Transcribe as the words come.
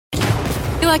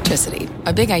Electricity,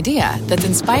 a big idea that's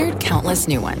inspired countless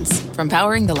new ones. From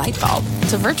powering the light bulb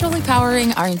to virtually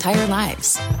powering our entire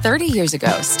lives. 30 years ago,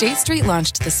 State Street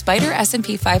launched the Spider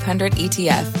S&P 500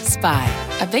 ETF,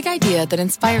 SPY. A big idea that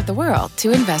inspired the world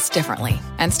to invest differently.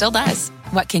 And still does.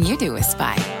 What can you do with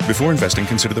SPY? Before investing,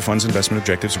 consider the fund's investment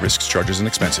objectives, risks, charges, and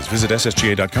expenses. Visit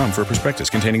ssga.com for a prospectus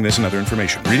containing this and other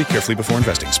information. Read it carefully before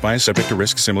investing. SPY is subject to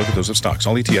risks similar to those of stocks.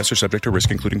 All ETFs are subject to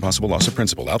risk, including possible loss of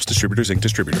principal. Alps Distributors, Inc.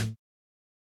 Distributor.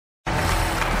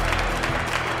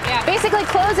 Basically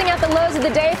closing out the lows of the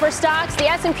day for stocks. The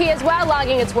S&P as well,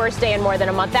 logging its worst day in more than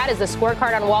a month. That is the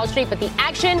scorecard on Wall Street, but the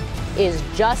action is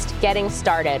just getting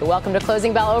started. Welcome to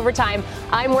Closing Bell Overtime.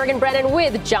 I'm Morgan Brennan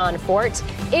with John Fort.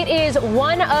 It is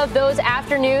one of those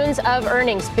afternoons of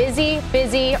earnings.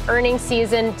 Busy earnings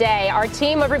season day. Our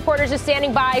team of reporters is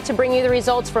standing by to bring you the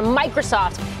results from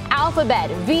Microsoft,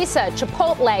 Alphabet, Visa,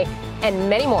 Chipotle, and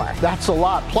many more. That's a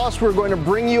lot. Plus, we're going to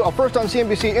bring you a first on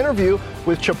CNBC interview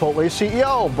with Chipotle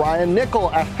CEO Brian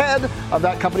Niccol ahead of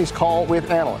that company's call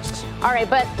with analysts. All right,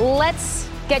 but let's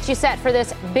get you set for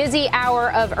this busy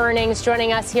hour of earnings.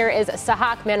 Joining us here is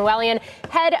Sahak Manuelian,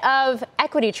 head of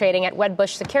equity trading at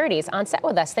Wedbush Securities, on set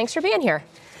with us. Thanks for being here.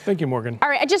 Thank you, Morgan. All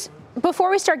right, before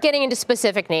we start getting into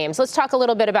specific names, let's talk a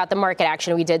little bit about the market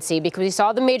action we did see, because we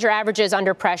saw the major averages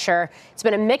under pressure. It's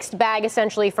been a mixed bag,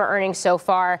 essentially, for earnings so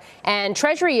far, and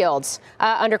Treasury yields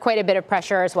under quite a bit of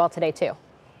pressure as well today, too.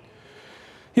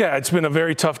 Yeah, it's been a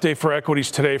very tough day for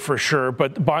equities today, for sure.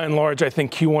 But by and large, I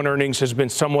think Q1 earnings has been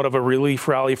somewhat of a relief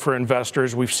rally for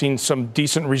investors. We've seen some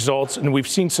decent results, and we've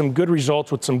seen some good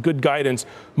results with some good guidance,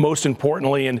 most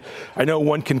importantly. And I know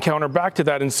one can counter back to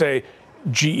that and say,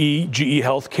 GE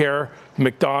Healthcare,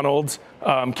 McDonald's,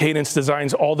 Cadence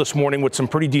Designs, all this morning with some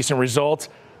pretty decent results,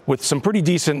 with some pretty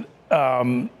decent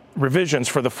revisions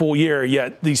for the full year,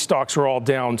 yet these stocks are all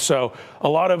down. So a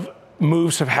lot of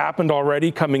moves have happened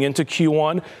already coming into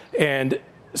Q1, and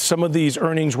some of these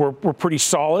earnings were pretty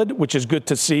solid, which is good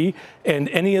to see. And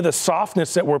any of the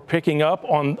softness that we're picking up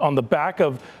on the back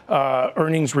of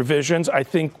earnings revisions, I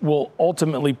think will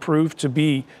ultimately prove to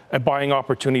be a buying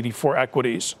opportunity for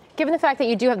equities. Given the fact that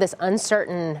you do have this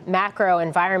uncertain macro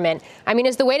environment, I mean,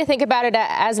 is the way to think about it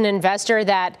as an investor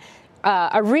that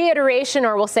a reiteration,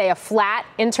 or we'll say a flat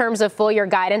in terms of full year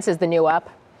guidance, is the new up?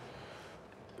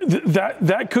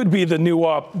 That could be the new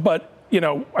up, but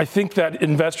I think that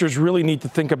investors really need to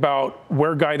think about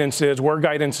where guidance is, where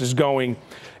guidance is going.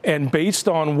 And based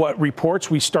on what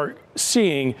reports we start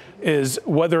seeing is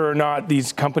whether or not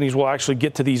these companies will actually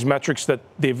get to these metrics that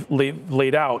they've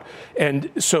laid out. And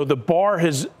so the bar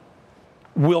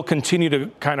will continue to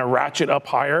kind of ratchet up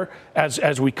higher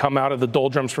as we come out of the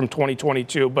doldrums from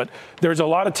 2022. But there's a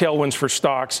lot of tailwinds for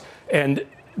stocks. And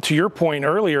to your point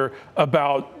earlier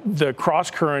about the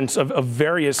cross currents of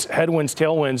various headwinds,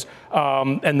 tailwinds,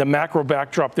 and the macro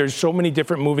backdrop, there's so many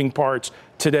different moving parts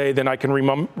today than I can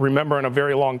remember in a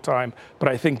very long time. But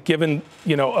I think given,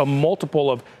 a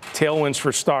multiple of tailwinds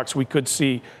for stocks, we could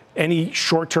see any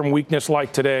short-term weakness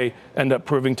like today end up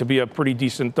proving to be a pretty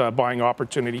decent buying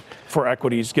opportunity for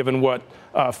equities, given what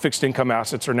fixed income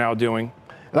assets are now doing.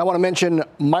 And I want to mention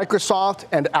Microsoft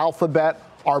and Alphabet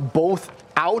are both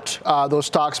out. Those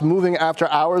stocks moving after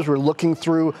hours. We're looking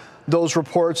through those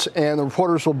reports, and the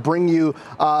reporters will bring you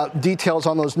details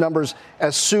on those numbers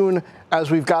as soon as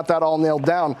we've got that all nailed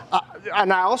down.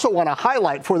 And I also want to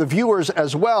highlight for the viewers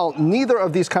as well, neither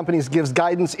of these companies gives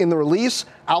guidance in the release.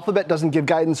 Alphabet doesn't give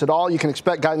guidance at all. You can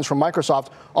expect guidance from Microsoft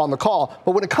on the call.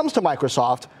 But when it comes to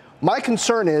Microsoft, my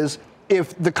concern is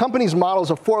if the company's model is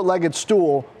a four-legged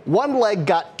stool, one leg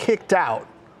got kicked out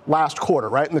last quarter,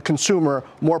 right? In the consumer,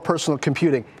 more personal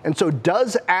computing. And so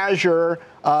does Azure,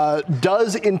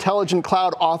 does Intelligent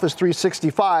Cloud Office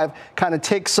 365 kind of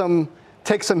take some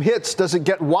hits? Does it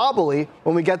get wobbly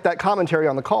when we get that commentary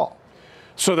on the call?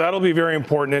 So that'll be very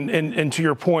important. And to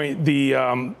your point,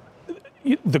 the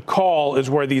call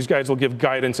is where these guys will give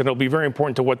guidance, and it'll be very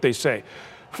important to what they say.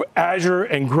 For Azure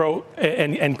and growth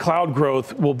and cloud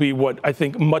growth will be what I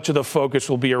think much of the focus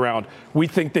will be around. We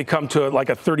think they come to like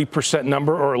a 30%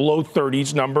 number or a low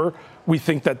 30s number. We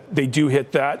think that they do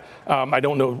hit that. I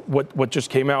don't know what just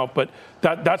came out, but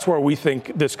that's where we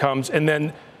think this comes. And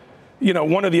then,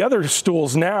 one of the other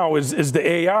stools now is the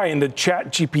AI and the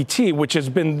Chat GPT, which has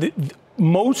been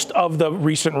most of the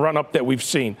recent run-up that we've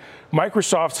seen.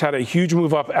 Microsoft's had a huge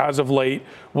move up as of late.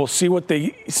 We'll see what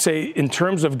they say in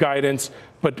terms of guidance,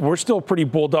 but we're still pretty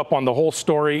bulled up on the whole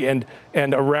story and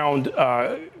around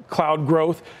cloud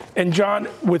growth. And John,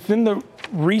 within the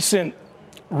recent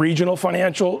regional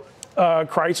financial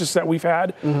crisis that we've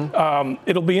had.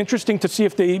 It'll be interesting to see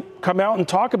if they come out and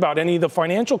talk about any of the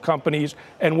financial companies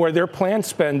and where their planned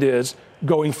spend is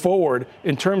going forward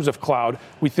in terms of cloud.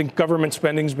 We think government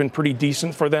spending's been pretty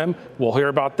decent for them. We'll hear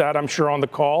about that, I'm sure, on the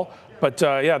call. But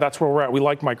yeah, that's where we're at. We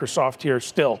like Microsoft here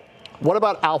still. What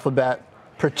about Alphabet,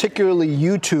 particularly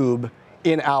YouTube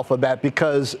in Alphabet,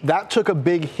 because that took a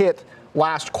big hit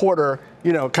last quarter,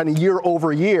 kind of year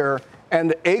over year.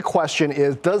 And a question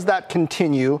is, does that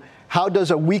continue? How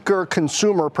does a weaker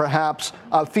consumer perhaps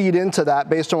feed into that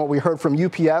based on what we heard from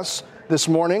UPS this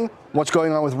morning? What's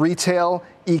going on with retail,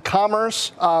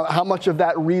 e-commerce? How much of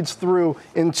that reads through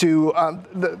into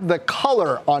the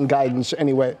color on guidance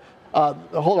anyway?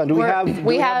 Hold on, do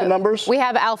we have the numbers? We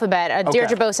have Alphabet.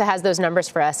 Deirdre Bosa has those numbers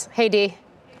for us. Hey, Dee.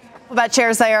 Alphabet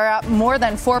shares, they are up more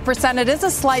than 4%. It is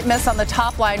a slight miss on the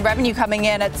top line. Revenue coming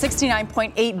in at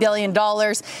 $69.8 billion.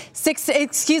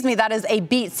 That is a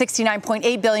beat,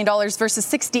 $69.8 billion versus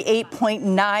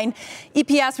 $68.9.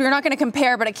 EPS, we were not going to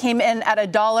compare, but it came in at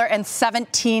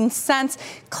 $1.17.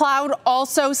 Cloud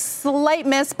also slight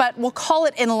miss, but we'll call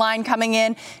it in line coming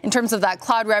in terms of that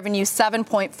cloud revenue,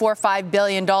 $7.45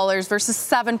 billion versus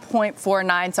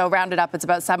 $7.49. So rounded up, it's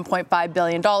about $7.5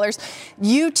 billion.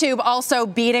 YouTube also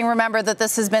beating. Remember that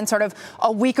this has been sort of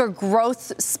a weaker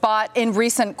growth spot in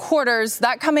recent quarters.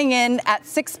 That coming in at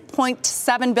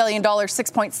 $6.7 billion,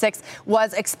 6.6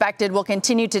 was expected. We'll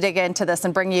continue to dig into this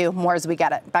and bring you more as we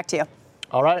get it. Back to you.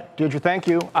 All right, Deirdre, thank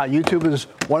you. YouTube is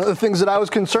one of the things that I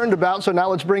was concerned about. So now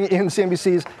let's bring in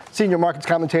CNBC's senior markets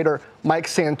commentator, Mike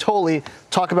Santoli,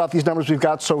 talk about these numbers we've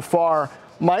got so far.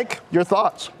 Mike, your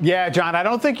thoughts? Yeah, John, I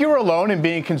don't think you were alone in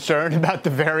being concerned about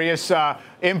the various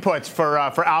inputs for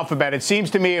Alphabet. It seems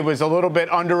to me it was a little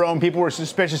bit under-owned. People were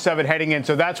suspicious of it heading in.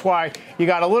 So that's why you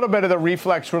got a little bit of the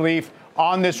reflex relief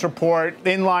on this report,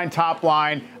 inline, top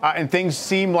line, and things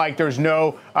seem like there's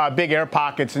no big air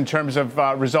pockets in terms of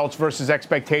results versus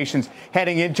expectations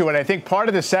heading into it. I think part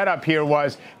of the setup here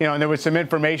was, and there was some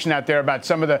information out there about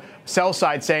some of the sell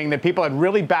side saying that people had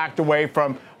really backed away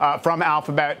from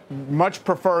Alphabet, much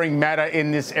preferring Meta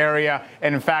in this area,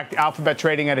 and in fact, Alphabet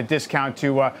trading at a discount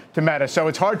to Meta. So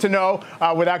it's hard to know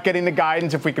without getting the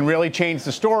guidance if we can really change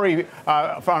the story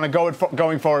on a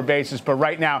going forward basis. But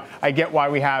right now, I get why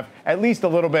we have at least a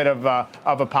little bit of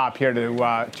a pop here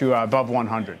to above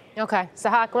 100. Okay,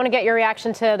 Sahak, I want to get your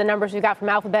reaction to the numbers we got from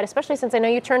Alphabet, especially since I know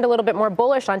you turned a little bit more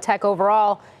bullish on tech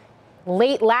overall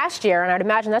late last year, and I'd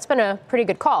imagine that's been a pretty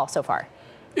good call so far.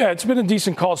 Yeah, it's been a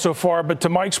decent call so far, but to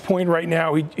Mike's point right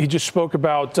now, he just spoke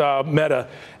about Meta.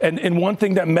 And one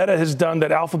thing that Meta has done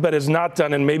that Alphabet has not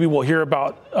done, and maybe we'll hear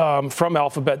about from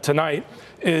Alphabet tonight,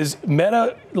 is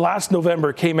Meta last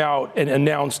November came out and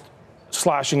announced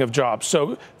slashing of jobs.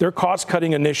 So their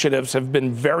cost-cutting initiatives have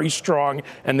been very strong,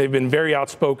 and they've been very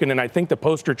outspoken, and I think the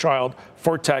poster child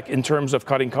for tech in terms of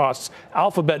cutting costs.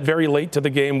 Alphabet very late to the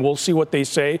game. We'll see what they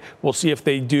say. We'll see if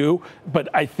they do, but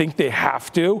I think they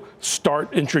have to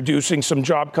start introducing some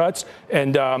job cuts,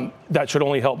 and that should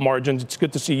only help margins. It's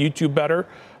good to see YouTube better.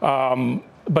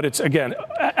 But it's, again,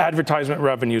 advertisement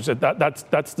revenues.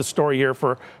 That's the story here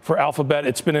for Alphabet.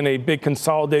 It's been in a big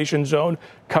consolidation zone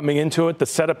coming into it. The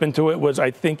setup into it was, I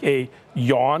think, a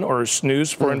yawn or a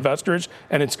snooze for investors.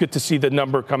 And it's good to see the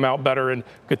number come out better and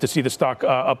good to see the stock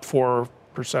up 4%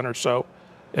 or so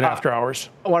in after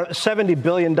hours. $70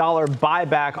 billion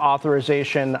buyback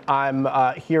authorization I'm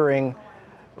hearing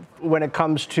when it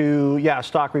comes to,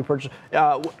 stock repurchase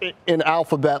in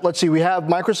Alphabet. Let's see, we have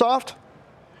Microsoft.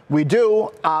 We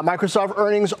do. Microsoft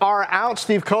earnings are out.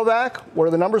 Steve Kovac, what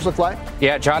do the numbers look like?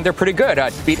 Yeah, John, they're pretty good.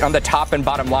 Beat on the top and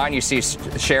bottom line. You see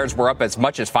shares were up as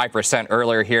much as 5%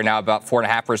 earlier here, now about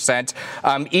 4.5%.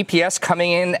 EPS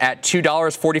coming in at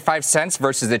 $2.45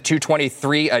 versus the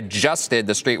 $2.23 adjusted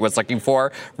the street was looking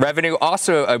for. Revenue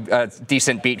also a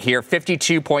decent beat here,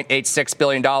 $52.86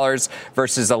 billion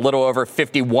versus a little over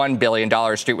 $51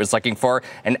 billion street was looking for.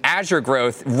 And Azure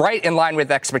growth right in line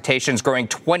with expectations, growing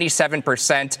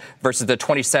 27%. Versus the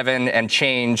 27 and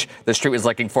change the street was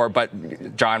looking for.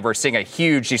 But, John, we're seeing a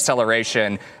huge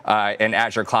deceleration in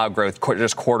Azure cloud growth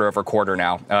just quarter over quarter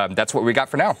now. That's what we got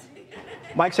for now.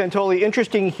 Mike Santoli,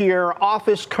 interesting here.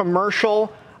 Office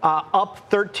commercial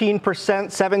up 13%,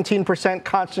 17%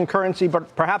 constant currency,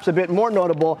 but perhaps a bit more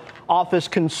notable, Office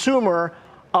consumer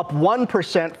up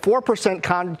 1%,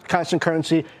 4% constant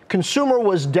currency. Consumer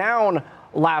was down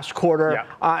last quarter,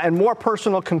 and more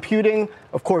personal computing,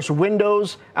 of course,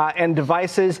 Windows and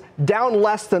devices down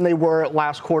less than they were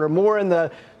last quarter, more in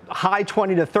the high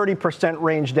 20 to 30%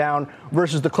 range down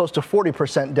versus the close to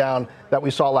 40% down that we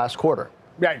saw last quarter.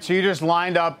 Right, so you just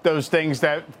lined up those things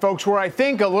that folks were, I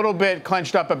think, a little bit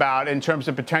clenched up about in terms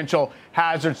of potential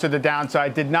hazards to the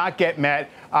downside, did not get met.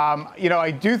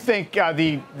 I do think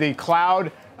the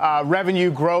cloud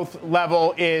revenue growth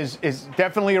level is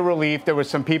definitely a relief. There was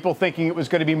some people thinking it was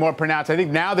going to be more pronounced. I think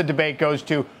now the debate goes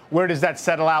to where does that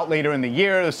settle out later in the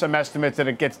year? There's some estimates that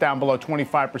it gets down below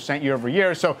 25% year over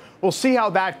year. So we'll see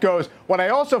how that goes. What I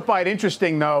also find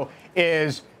interesting, though,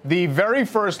 is the very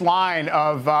first line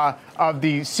of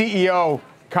the CEO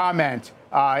comment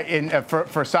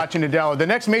for Satya Nadella. The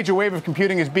next major wave of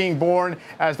computing is being born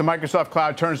as the Microsoft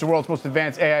Cloud turns the world's most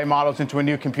advanced AI models into a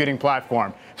new computing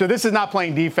platform. So this is not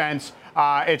playing defense.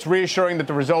 It's reassuring that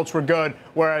the results were good,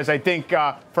 whereas I think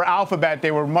for Alphabet,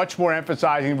 they were much more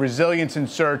emphasizing resilience in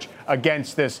search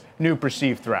against this new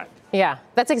perceived threat. Yeah,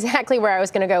 that's exactly where I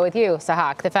was going to go with you,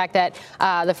 Sahak. The fact that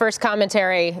the first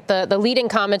commentary, the leading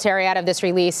commentary out of this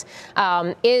release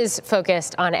is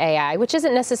focused on AI, which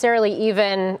isn't necessarily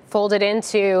even folded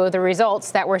into the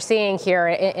results that we're seeing here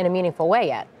in a meaningful way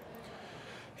yet.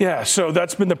 Yeah, so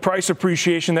that's been the price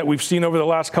appreciation that we've seen over the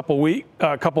last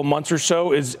couple months or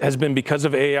so has been because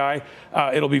of AI.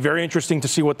 It'll be very interesting to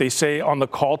see what they say on the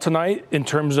call tonight in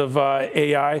terms of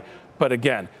AI. But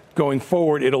again, going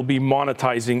forward, it'll be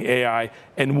monetizing AI.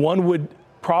 And one would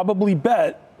probably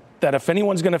bet that if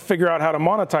anyone's going to figure out how to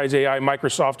monetize AI,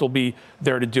 Microsoft will be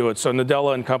there to do it. So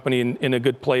Nadella and company in a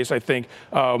good place, I think,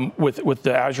 with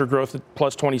the Azure growth at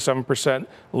plus 27%,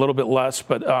 a little bit less.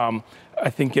 But I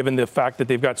think given the fact that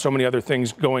they've got so many other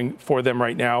things going for them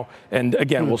right now. And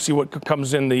again, we'll see what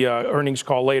comes in the earnings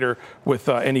call later with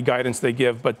any guidance they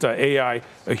give. But AI,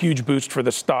 a huge boost for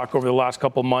the stock over the last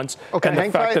couple months. Okay, and the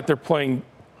fact that they're playing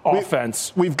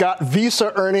offense. We've got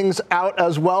Visa earnings out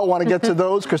as well. Want to get to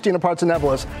those? Christina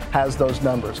Partsinevelos has those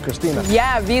numbers. Christina.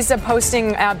 Yeah, Visa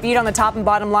posting a beat on the top and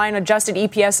bottom line, adjusted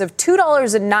EPS of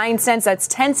 $2.09. That's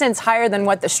 10 cents higher than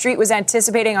what the street was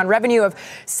anticipating on revenue of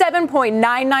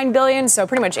 $7.99 billion. So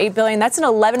pretty much $8 billion. That's an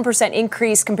 11%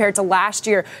 increase compared to last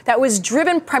year. That was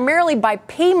driven primarily by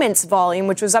payments volume,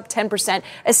 which was up 10%,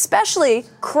 especially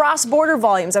cross-border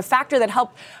volumes, a factor that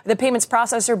helped the payments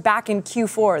processor back in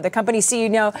Q4. The company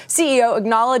CEO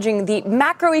acknowledging the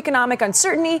macroeconomic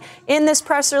uncertainty in this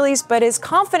press release, but is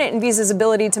confident in Visa's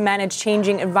ability to manage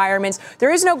changing environments. There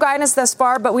is no guidance thus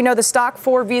far, but we know the stock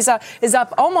for Visa is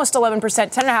up almost 11%,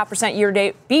 10.5%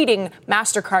 year-to-date, beating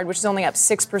MasterCard, which is only up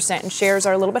 6%, and shares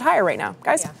are a little bit higher right now.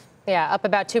 Guys? Yeah, up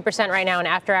about 2% right now in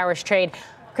after-hours trade.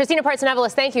 Christina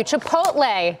Partsinevelos, thank you.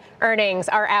 Chipotle earnings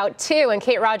are out, too, and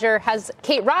Kate Rogers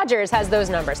has those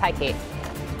numbers. Hi, Kate.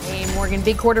 Hey, Morgan,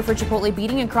 big quarter for Chipotle,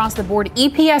 beating across the board.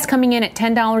 EPS coming in at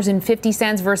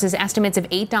 $10.50 versus estimates of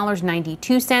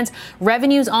 $8.92.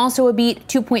 Revenues also a beat,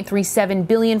 $2.37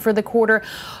 billion for the quarter,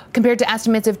 compared to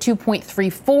estimates of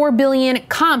 $2.34 billion.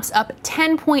 Comps up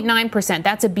 10.9%.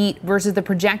 That's a beat versus the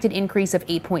projected increase of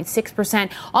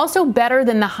 8.6%. Also better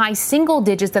than the high single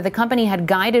digits that the company had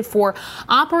guided for.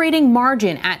 Operating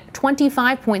margin at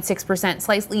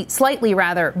 25.6%, slightly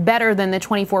better than the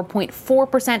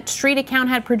 24.4% Street account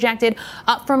had projected,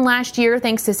 up from last year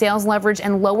thanks to sales leverage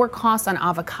and lower costs on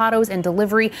avocados and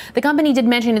delivery. The company did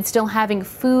mention it's still having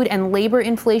food and labor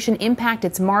inflation impact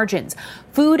its margins.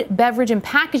 Food, beverage, and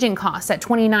packaging costs at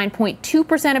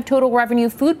 29.2% of total revenue.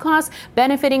 Food costs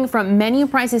benefiting from menu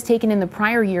prices taken in the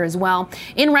prior year as well.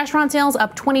 In restaurant sales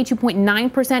up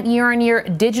 22.9% year on year.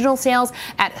 Digital sales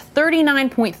at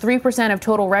 39.3% of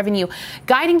total revenue.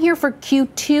 Guiding here for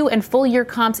Q2 and full year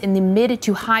comps in the mid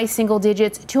to high single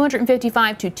digits.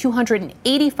 255 to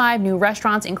 285 new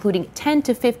restaurants, including 10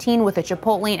 to 15 with a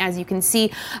Chipotle. As you can see,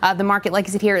 the market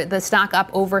likes it here. The stock up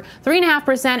over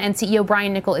 3.5%. And CEO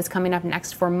Brian Niccol is coming up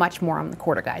next for much more on the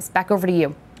quarter, guys. Back over to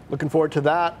you. Looking forward to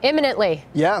that. Imminently.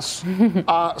 Yes.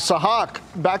 Sahak,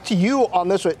 back to you on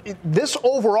this one. This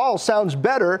overall sounds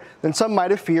better than some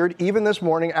might have feared, even this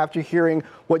morning after hearing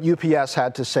what UPS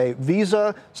had to say.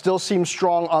 Visa still seems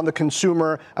strong on the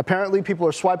consumer. Apparently, people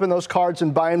are swiping those cards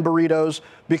and buying burritos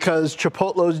because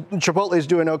Chipotle is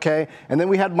doing okay. And then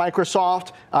we had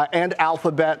Microsoft and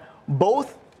Alphabet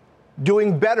both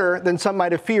doing better than some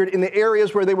might have feared in the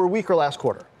areas where they were weaker last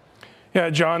quarter. Yeah,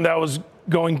 John, that was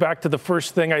going back to the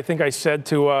first thing I think I said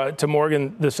to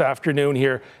Morgan this afternoon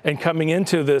here. And coming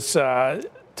into this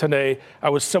today, I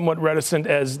was somewhat reticent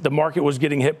as the market was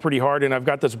getting hit pretty hard. And I've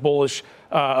got this bullish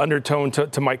undertone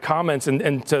to my comments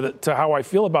and to how I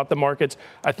feel about the markets.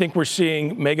 I think we're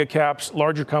seeing mega caps,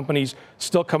 larger companies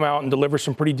still come out and deliver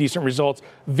some pretty decent results.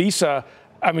 Visa,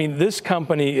 I mean, this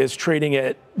company is trading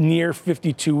at near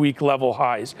 52-week level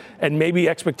highs, and maybe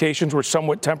expectations were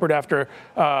somewhat tempered after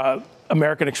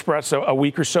American Express a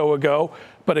week or so ago.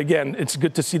 But again, it's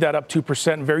good to see that up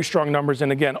 2%, very strong numbers,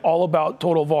 and again, all about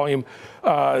total volume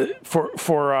for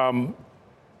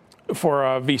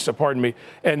Visa, pardon me,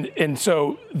 and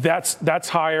so that's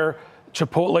higher.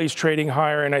 Chipotle is trading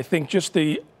higher, and I think just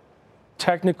the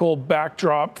technical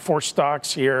backdrop for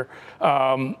stocks here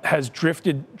has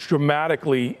drifted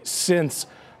dramatically since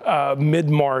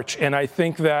mid-March, and I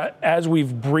think that as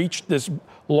we've breached this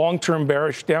long-term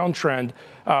bearish downtrend,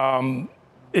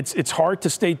 it's hard to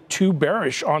stay too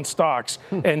bearish on stocks,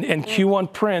 and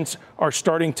Q1 prints are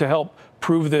starting to help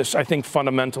prove this, I think,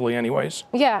 fundamentally anyways.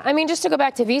 Yeah, I mean, just to go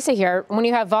back to Visa here, when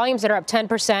you have volumes that are up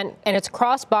 10% and it's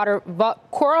cross-border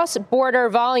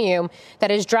volume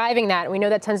that is driving that, we know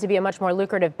that tends to be a much more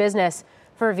lucrative business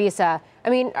for Visa.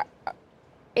 I mean,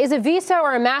 is a Visa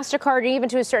or a MasterCard, even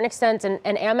to a certain extent, and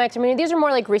Amex, I mean, these are more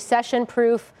like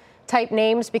recession-proof type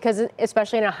names because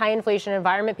especially in a high inflation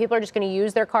environment, people are just going to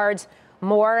use their cards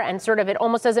more and sort of it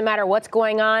almost doesn't matter what's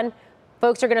going on.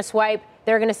 Folks are going to swipe.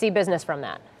 They're going to see business from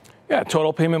that. Yeah,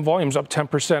 total payment volume's up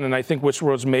 10%, and I think which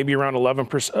was maybe around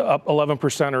 11%, up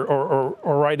 11% or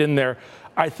right in there.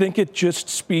 I think it just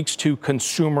speaks to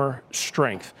consumer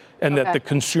strength and that the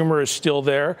consumer is still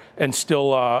there and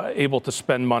still able to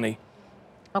spend money.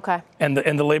 Okay. And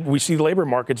the labor, we see labor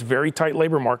markets, very tight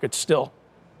labor markets still.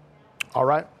 All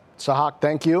right, Sahak,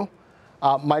 thank you.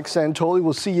 Mike Santoli,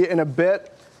 we'll see you in a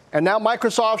bit. And now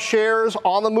Microsoft shares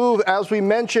on the move, as we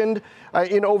mentioned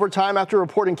in overtime after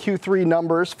reporting Q3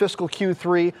 numbers, fiscal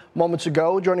Q3 moments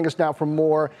ago. Joining us now for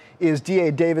more is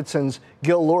D.A. Davidson's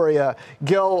Gil Luria.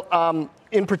 Gil,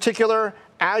 in particular,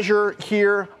 Azure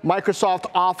here,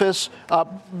 Microsoft Office,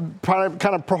 kind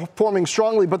of performing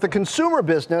strongly, but the consumer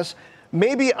business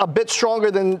maybe a bit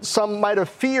stronger than some might have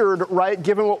feared, right,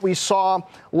 given what we saw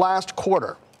last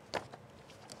quarter.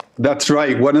 That's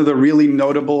right. One of the really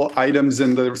notable items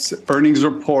in the earnings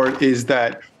report is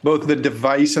that both the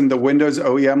device and the Windows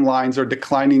OEM lines are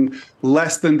declining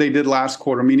less than they did last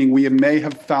quarter, meaning we may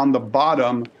have found the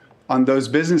bottom on those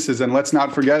businesses. And let's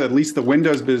not forget, at least the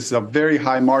Windows business is a very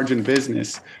high margin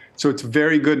business. So it's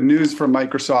very good news for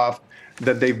Microsoft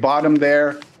that they bottomed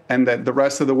there and that the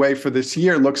rest of the way for this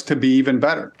year looks to be even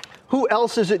better. Who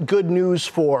else is it good news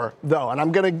for, though? And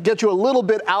I'm going to get you a little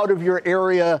bit out of your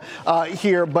area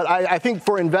here, but I think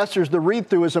for investors, the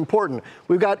read-through is important.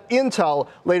 We've got Intel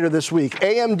later this week.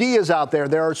 AMD is out there.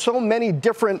 There are so many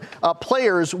different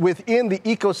players within the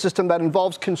ecosystem that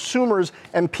involves consumers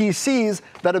and PCs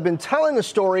that have been telling a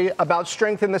story about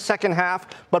strength in the second half,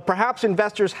 but perhaps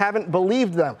investors haven't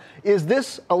believed them. Is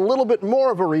this a little bit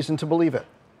more of a reason to believe it?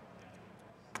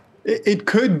 It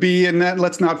could be, and that,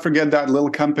 let's not forget that little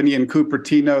company in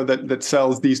Cupertino that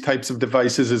sells these types of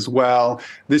devices as well.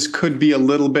 This could be a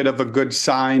little bit of a good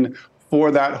sign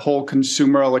for that whole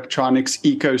consumer electronics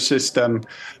ecosystem.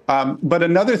 But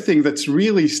another thing that's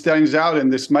really stands out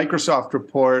in this Microsoft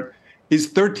report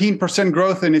is 13%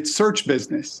 growth in its search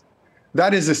business.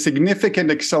 That is a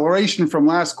significant acceleration from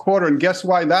last quarter, and guess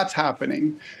why that's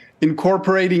happening?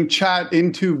 Incorporating chat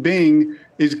into Bing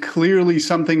is clearly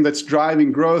something that's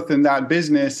driving growth in that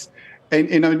business and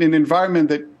in an environment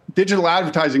that digital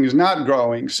advertising is not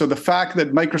growing. So the fact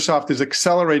that Microsoft is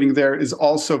accelerating there is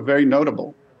also very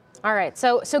notable. All right.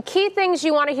 So key things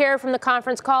you want to hear from the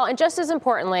conference call. And just as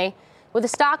importantly, with the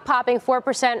stock popping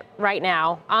 4% right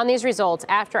now on these results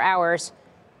after hours,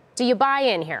 do you buy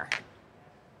in here?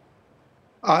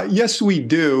 Yes, we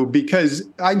do, because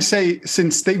I'd say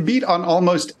since they beat on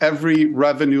almost every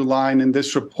revenue line in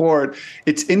this report,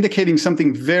 it's indicating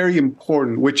something very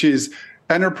important, which is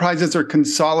enterprises are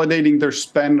consolidating their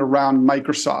spend around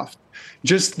Microsoft.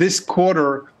 Just this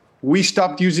quarter, we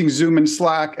stopped using Zoom and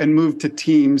Slack and moved to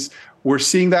Teams. We're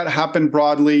seeing that happen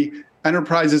broadly.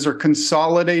 Enterprises are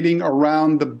consolidating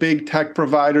around the big tech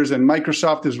providers, and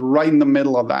Microsoft is right in the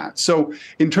middle of that. So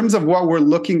in terms of what we're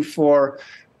looking for,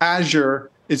 Azure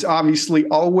is obviously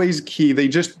always key. They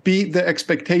just beat the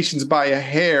expectations by a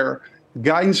hair.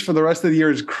 Guidance for the rest of the year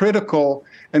is critical,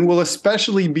 and we'll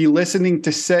especially be listening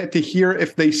to hear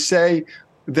if they say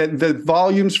that the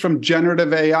volumes from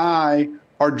generative AI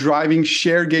are driving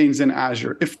share gains in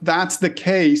Azure. If that's the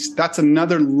case, that's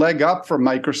another leg up for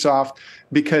Microsoft,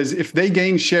 because if they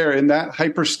gain share in that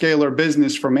hyperscaler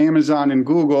business from Amazon and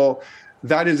Google,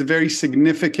 that is very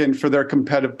significant for their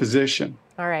competitive position.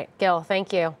 All right, Gil,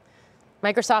 thank you.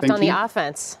 Microsoft on the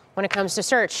offense when it comes to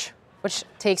search, which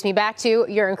takes me back to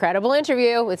your incredible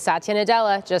interview with Satya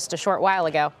Nadella just a short while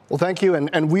ago. Well, thank you.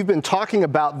 And we've been talking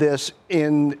about this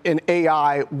in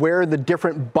AI, where the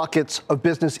different buckets of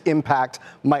business impact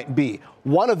might be.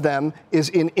 One of them is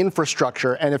in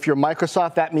infrastructure. And if you're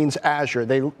Microsoft, that means Azure.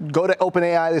 They go to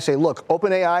OpenAI, they say, look,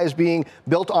 OpenAI is being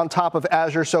built on top of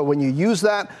Azure. So when you use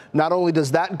that, not only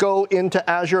does that go into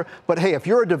Azure, but hey, if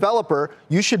you're a developer,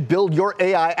 you should build your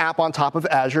AI app on top of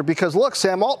Azure because look,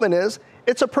 Sam Altman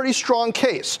it's a pretty strong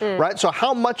case, right? So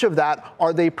how much of that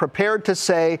are they prepared to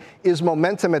say is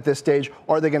momentum at this stage,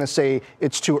 or are they going to say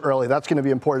it's too early? That's going to be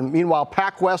important. Meanwhile,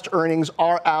 PacWest earnings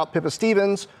are out. Pippa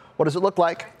Stevens, what does it look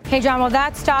like? Hey, John, well,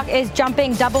 that stock is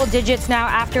jumping double digits now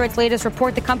after its latest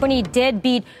report. The company did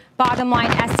beat bottom line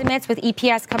estimates with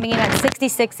EPS coming in at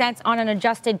 66 cents on an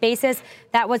adjusted basis.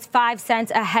 That was 5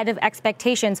 cents ahead of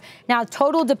expectations. Now,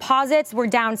 total deposits were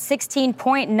down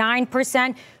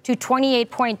 16.9% to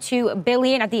 $28.2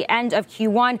 billion at the end of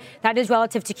Q1. That is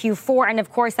relative to Q4. And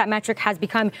of course, that metric has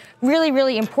become really,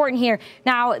 really important here.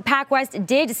 Now, PacWest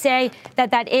did say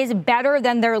that is better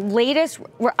than their latest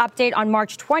update on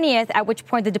March 20th, at which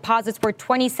point the deposits were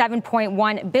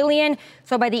 $27.1 billion.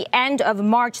 So by the end of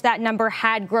March, that number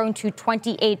had grown to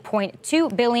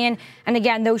 $28.2 billion. And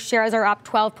again, those shares are up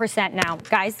 12% now.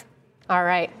 Guys? All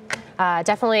right.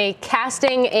 Definitely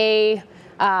casting a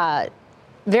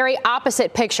very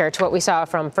opposite picture to what we saw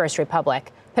from First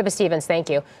Republic. Pippa Stevens, thank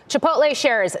you. Chipotle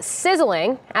shares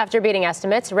sizzling after beating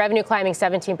estimates. Revenue climbing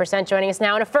 17%. Joining us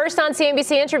now in a first on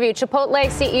CNBC interview, Chipotle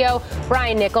CEO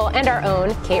Brian Niccol and our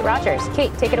own Kate Rogers.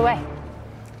 Kate, take it away.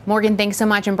 Morgan, thanks so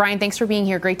much. And Brian, thanks for being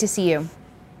here. Great to see you.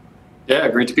 Yeah,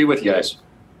 great to be with you guys.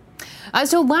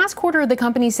 So last quarter, the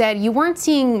company said you weren't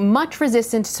seeing much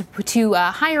resistance to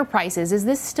higher prices. Is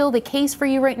this still the case for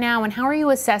you right now? And how are you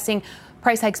assessing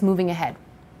price hikes moving ahead?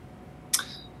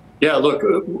 Yeah, look,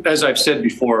 as I've said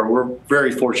before, we're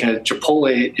very fortunate.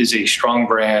 Chipotle is a strong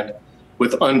brand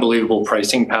with unbelievable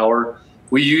pricing power.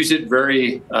 We use it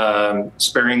very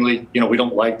sparingly. You know, we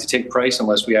don't like to take price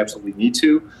unless we absolutely need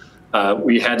to.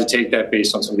 We had to take that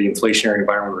based on some of the inflationary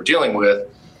environment we're dealing with.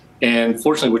 And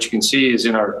fortunately, what you can see is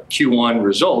in our Q1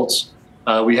 results,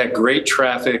 we had great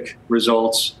traffic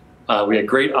results. We had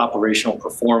great operational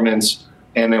performance.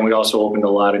 And then we also opened a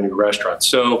lot of new restaurants.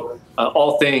 So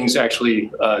all things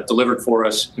actually delivered for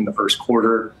us in the first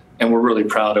quarter. And we're really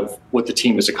proud of what the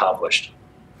team has accomplished.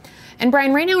 And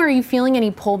Brian, right now, are you feeling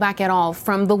any pullback at all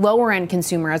from the lower end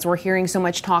consumer as we're hearing so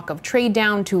much talk of trade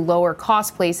down to lower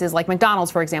cost places like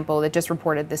McDonald's, for example, that just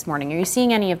reported this morning? Are you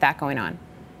seeing any of that going on?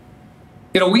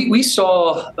 You know, we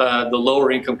saw the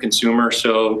lower income consumer,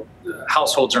 so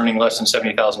households earning less than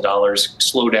 $70,000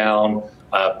 slow down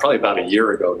probably about a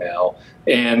year ago now.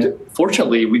 And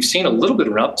fortunately, we've seen a little bit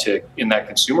of an uptick in that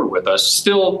consumer with us,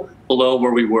 still below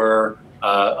where we were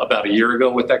about a year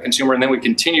ago with that consumer. And then we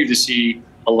continue to see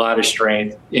a lot of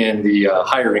strength in the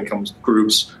higher income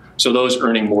groups. So those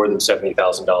earning more than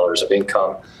 $70,000 of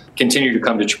income continue to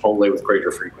come to Chipotle with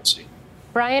greater frequency.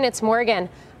 Brian, it's Morgan.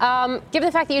 Given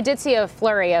the fact that you did see a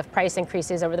flurry of price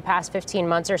increases over the past 15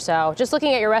 months or so, just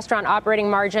looking at your restaurant operating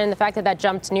margin, the fact that that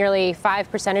jumped nearly 5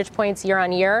 percentage points year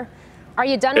on year, are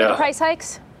you done with the price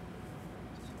hikes?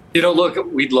 You know, look,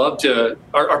 we'd love to.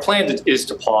 Our plan is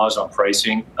to pause on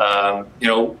pricing. You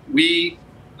know, we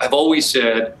have always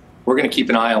said we're going to keep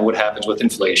an eye on what happens with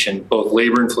inflation, both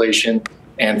labor inflation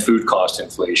and food cost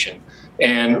inflation.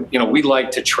 And, you know, we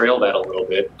like to trail that a little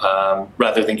bit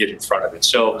rather than get in front of it.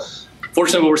 So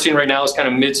fortunately, what we're seeing right now is kind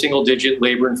of mid-single digit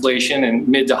labor inflation and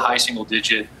mid to high single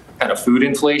digit kind of food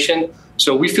inflation.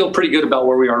 So we feel pretty good about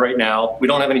where we are right now. We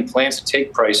don't have any plans to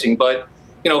take pricing, but,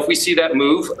 you know, if we see that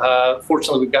move,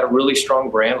 fortunately, we've got a really strong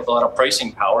brand with a lot of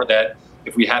pricing power that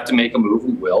if we have to make a move,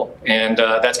 we will. And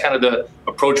that's kind of the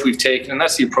approach we've taken, and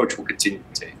that's the approach we'll continue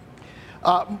to take.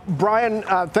 Brian,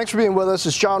 thanks for being with us.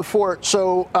 It's John Fort.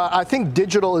 So I think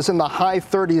digital is in the high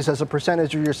 30s as a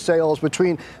percentage of your sales,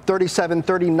 between 37,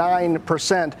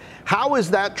 39%. How is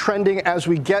that trending as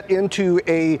we get into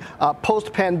a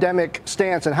post-pandemic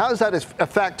stance? And how does that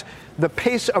affect the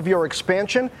pace of your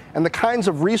expansion and the kinds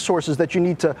of resources that you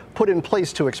need to put in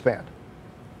place to expand?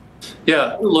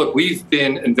 Yeah, look, we've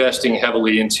been investing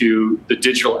heavily into the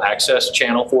digital access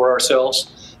channel for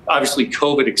ourselves. Obviously,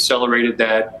 COVID accelerated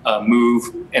that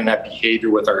move and that behavior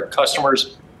with our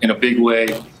customers in a big way.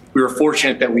 We were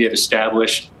fortunate that we had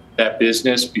established that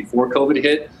business before COVID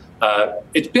hit.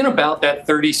 It's been about that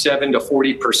 37 to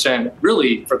 40%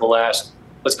 really for the last,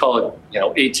 let's call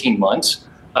it, 18 months.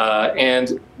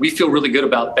 And we feel really good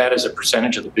about that as a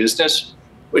percentage of the business.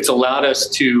 It's allowed us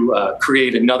to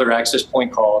create another access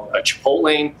point called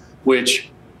Chipotle, which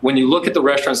when you look at the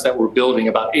restaurants that we're building,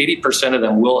 about 80% of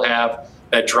them will have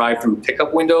that drive-through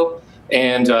pickup window.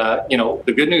 And,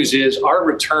 the good news is our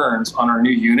returns on our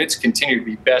new units continue to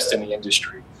be best in the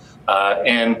industry.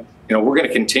 We're going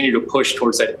to continue to push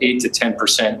towards that 8 to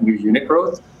 10% new unit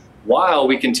growth while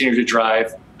we continue to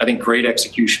drive, I think, great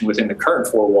execution within the current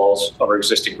four walls of our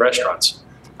existing restaurants.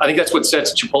 I think that's what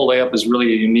sets Chipotle up as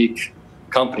really a unique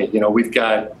company. We've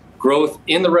got growth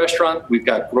in the restaurant, we've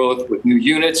got growth with new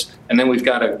units, and then we've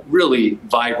got a really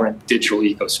vibrant digital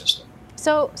ecosystem.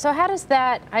 So how does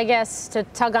that, I guess, to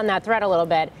tug on that thread a little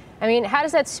bit, how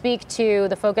does that speak to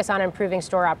the focus on improving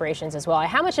store operations as well?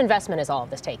 How much investment is all of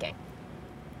this taking?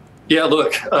 Yeah,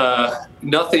 look,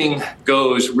 nothing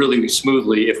goes really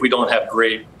smoothly if we don't have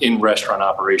great in-restaurant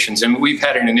operations. And we've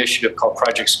had an initiative called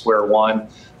Project Square One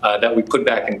that we put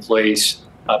back in place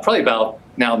probably about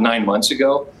now 9 months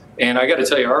ago. And I got to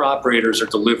tell you, our operators are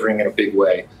delivering in a big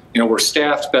way. We're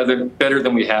staffed better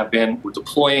than we have been. We're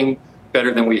deploying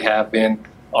better than we have been.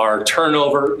 Our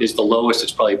turnover is the lowest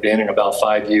it's probably been in about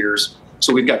 5 years.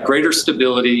 So we've got greater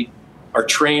stability. Our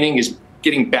training is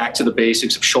getting back to the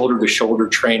basics of shoulder-to-shoulder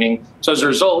training. So as a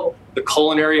result, the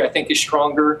culinary, I think, is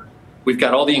stronger. We've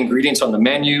got all the ingredients on the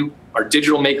menu. Our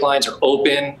digital make lines are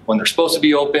open when they're supposed to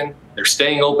be open. They're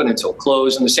staying open until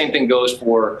close. And the same thing goes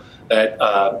for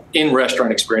that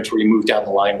in-restaurant experience where you move down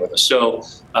the line with us. So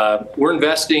we're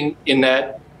investing in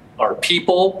that, our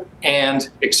people and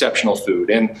exceptional food.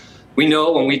 And we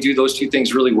know when we do those two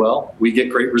things really well, we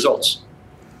get great results.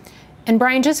 And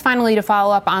Brian, just finally to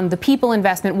follow up on the people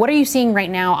investment, what are you seeing right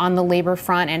now on the labor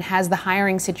front, and has the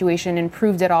hiring situation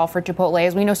improved at all for Chipotle?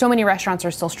 As we know, so many restaurants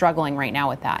are still struggling right now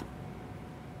with that.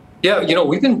 Yeah,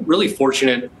 we've been really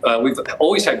fortunate. We've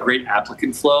always had great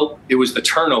applicant flow. It was the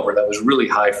turnover that was really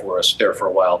high for us there for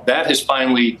a while. That has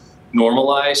finally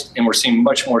normalized, and we're seeing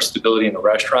much more stability in the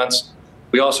restaurants.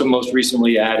 We also most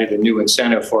recently added a new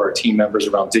incentive for our team members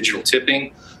around digital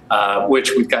tipping,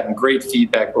 which we've gotten great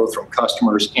feedback both from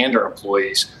customers and our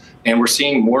employees. And we're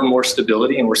seeing more and more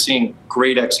stability, and we're seeing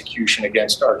great execution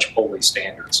against our Chipotle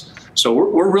standards. So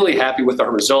we're really happy with our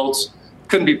results.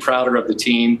 Couldn't be prouder of the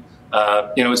team.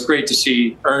 It's great to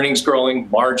see earnings growing,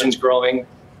 margins growing,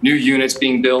 new units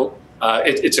being built.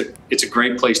 It's a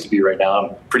great place to be right now.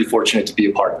 I'm pretty fortunate to be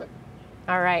a part of it.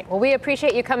 All right. Well, we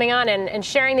appreciate you coming on and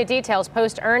sharing the details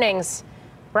post-earnings.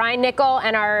 Brian Nickel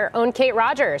and our own Kate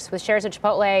Rogers with shares of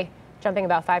Chipotle jumping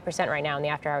about 5% right now in the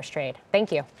after-hours trade.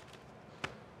 Thank you.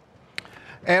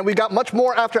 And we got much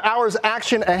more after-hours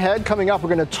action ahead. Coming up,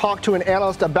 we're going to talk to an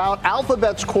analyst about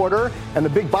Alphabet's quarter and the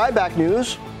big buyback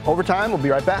news. Overtime, we'll be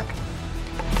right back.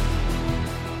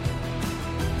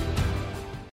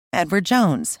 Edward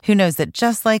Jones, who knows that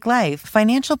just like life,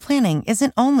 financial planning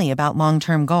isn't only about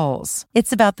long-term goals.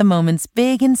 It's about the moments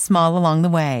big and small along the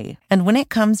way. And when it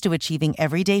comes to achieving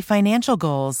everyday financial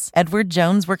goals, Edward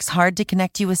Jones works hard to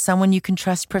connect you with someone you can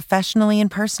trust professionally and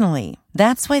personally.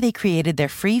 That's why they created their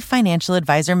free financial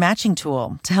advisor matching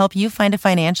tool to help you find a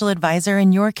financial advisor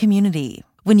in your community.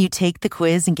 When you take the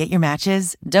quiz and get your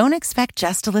matches, don't expect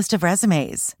just a list of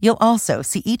resumes. You'll also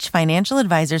see each financial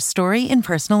advisor's story and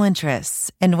personal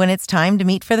interests. And when it's time to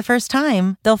meet for the first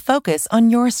time, they'll focus on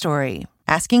your story,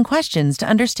 asking questions to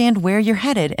understand where you're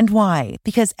headed and why.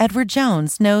 Because Edward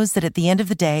Jones knows that at the end of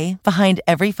the day, behind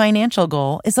every financial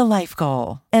goal is a life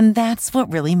goal. And that's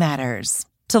what really matters.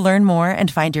 To learn more and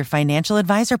find your financial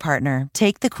advisor partner,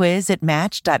 take the quiz at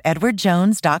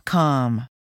match.edwardjones.com.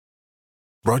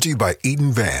 Brought to you by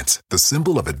Eaton Vance, the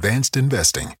symbol of advanced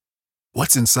investing.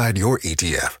 What's inside your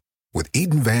ETF? With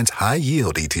Eaton Vance High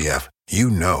Yield ETF,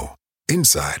 you know.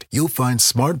 Inside, you'll find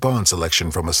smart bond selection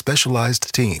from a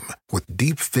specialized team with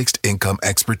deep fixed income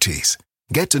expertise.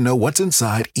 Get to know what's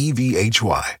inside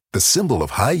EVHY, the symbol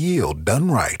of high yield done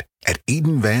right, at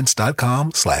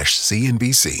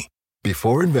EatonVance.com/CNBC.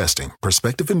 Before investing,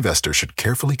 prospective investors should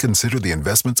carefully consider the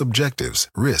investment's objectives,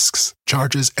 risks,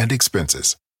 charges, and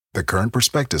expenses. The current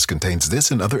prospectus contains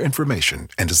this and other information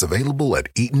and is available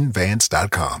at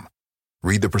EatonVance.com.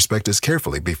 Read the prospectus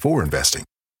carefully before investing.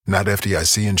 Not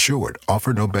FDIC insured.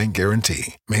 Offer no bank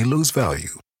guarantee. May lose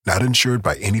value. Not insured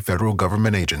by any federal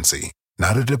government agency.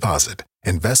 Not a deposit.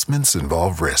 Investments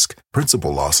involve risk.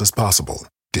 Principal loss is possible.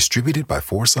 Distributed by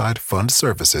Foreside Fund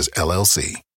Services,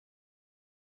 LLC.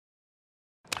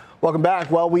 Welcome back.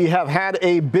 Well, we have had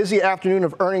a busy afternoon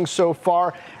of earnings so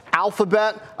far.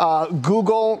 Alphabet,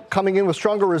 Google coming in with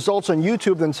stronger results on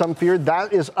YouTube than some feared.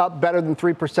 That is up better than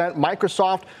 3%.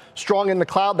 Microsoft strong in the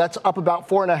cloud. That's up about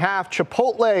 4.5%.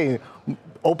 Chipotle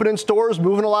opening stores,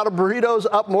 moving a lot of burritos,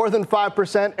 up more than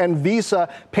 5%. And Visa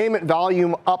payment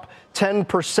volume up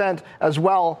 10% as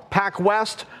well.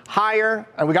 PacWest higher.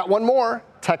 And we got one more.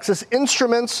 Texas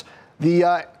Instruments,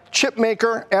 the chip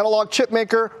maker, analog chip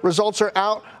maker. Results are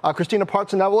out. Christina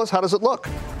Partsinevelos, how does it look?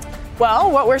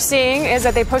 Well, what we're seeing is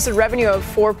that they posted revenue of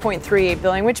 $4.38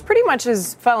 billion, which pretty much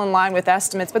fell in line with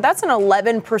estimates, but that's an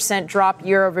 11% drop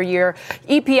year over year.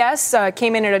 EPS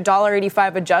came in at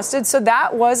 $1.85 adjusted, so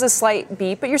that was a slight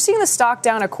beat, but you're seeing the stock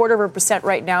down 0.25%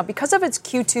 right now because of its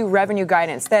Q2 revenue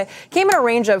guidance that came in a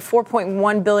range of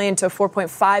 $4.1 billion to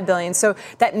 $4.5 billion. So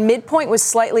that midpoint was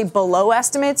slightly below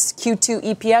estimates.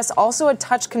 Q2 EPS also a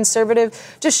touch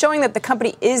conservative, just showing that the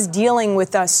company is dealing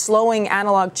with a slowing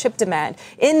analog chip demand.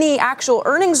 In the actual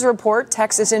earnings report,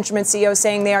 Texas Instruments CEO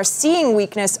saying they are seeing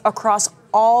weakness across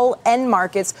all end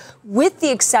markets with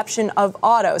the exception of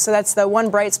auto. So that's the one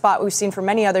bright spot we've seen for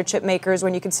many other chip makers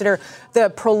when you consider the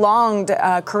prolonged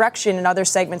correction in other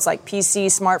segments like PC,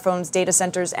 smartphones, data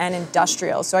centers, and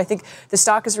industrial. So I think the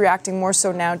stock is reacting more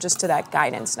so now just to that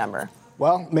guidance number.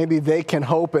 Well, maybe they can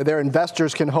hope, their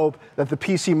investors can hope that the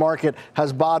PC market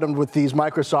has bottomed with these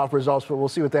Microsoft results, but we'll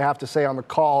see what they have to say on the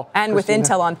call. And Christina, with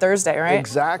Intel on Thursday, right?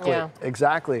 Exactly,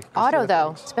 exactly. Auto,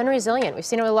 though, it's been resilient. We've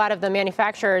seen it with a lot of the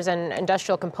manufacturers and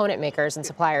industrial component makers and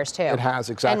suppliers, too. It has,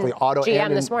 exactly. And Auto GM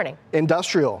and this morning.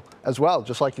 Industrial as well,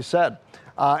 just like you said.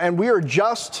 And we are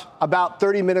just about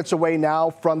 30 minutes away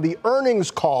now from the earnings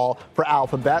call for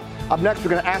Alphabet. Up next, we're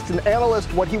going to ask an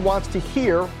analyst what he wants to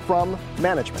hear from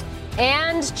management.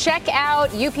 And check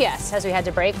out UPS as we had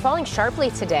to break, falling sharply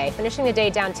today, finishing the day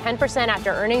down 10%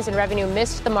 after earnings and revenue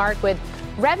missed the mark with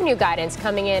revenue guidance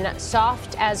coming in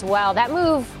soft as well. That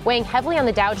move weighing heavily on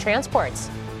the Dow Transports.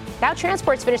 Dow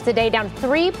Transports finished the day down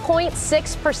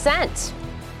 3.6%.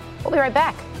 We'll be right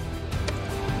back.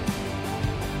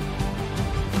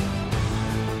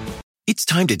 It's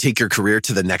time to take your career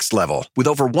to the next level. With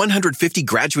over 150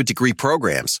 graduate degree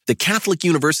programs, the Catholic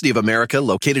University of America,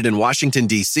 located in Washington,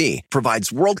 D.C., provides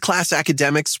world-class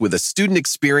academics with a student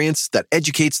experience that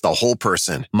educates the whole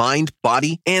person, mind,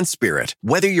 body, and spirit.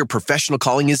 Whether your professional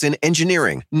calling is in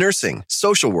engineering, nursing,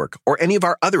 social work, or any of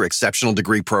our other exceptional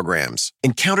degree programs,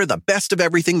 encounter the best of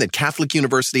everything that Catholic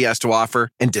University has to offer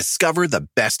and discover the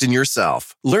best in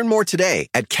yourself. Learn more today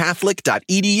at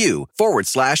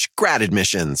catholic.edu/grad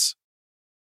admissions.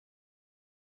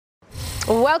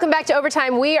 Welcome back to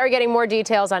Overtime. We are getting more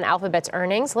details on Alphabet's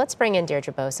earnings. Let's bring in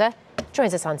Deirdre Bosa.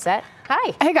 Joins us on set.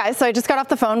 Hi. Hey, guys. So I just got off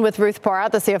the phone with Ruth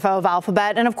Porat, the CFO of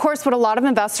Alphabet. And of course, what a lot of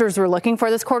investors were looking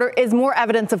for this quarter is more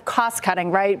evidence of cost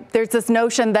cutting, right? There's this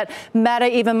notion that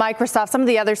Meta, even Microsoft, some of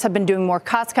the others have been doing more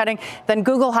cost cutting than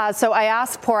Google has. So I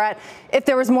asked Porat if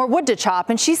there was more wood to chop.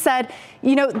 And she said,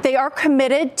 you know, they are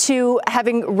committed to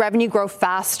having revenue grow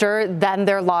faster than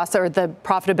their loss or the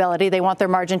profitability. They want their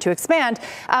margin to expand.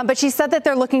 But she said that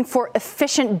they're looking for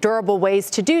efficient, durable ways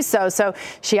to do so. So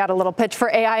she had a little pitch for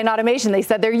AI and automation. They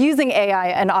said they're using AI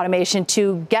and automation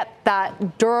to get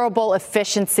that durable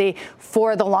efficiency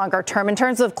for the longer term. In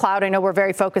terms of cloud, I know we're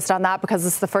very focused on that because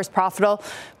it's the first profitable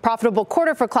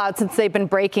quarter for cloud since they've been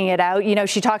breaking it out. You know,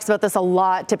 she talks about this a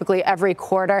lot, typically every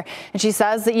quarter. And she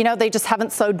says that, you know, they just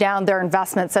haven't slowed down their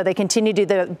investment. So they continue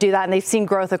to do that. And they've seen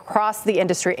growth across the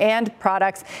industry and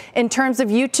products. In terms of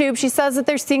YouTube, she says that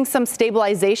they're seeing some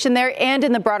stabilization there and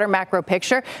in the broader macro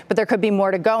picture. But there could be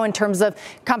more to go in terms of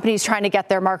companies trying to get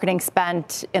their marketing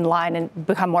spend in line and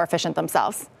become more efficient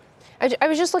themselves. I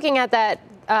was just looking at that,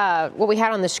 what we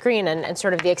had on the screen and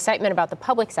sort of the excitement about the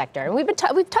public sector. And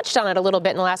we've touched on it a little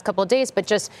bit in the last couple of days, but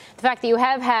just the fact that you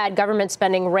have had government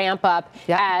spending ramp up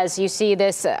as you see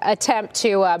this attempt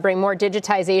to bring more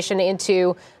digitization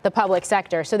into the public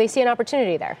sector. So they see an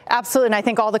opportunity there. Absolutely. And I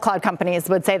think all the cloud companies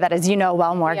would say that, as you know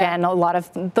well, Morgan, a lot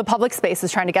of the public space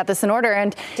is trying to get this in order.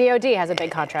 And DOD has a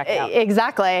big contract out.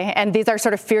 Exactly. And these are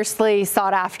sort of fiercely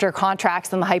sought after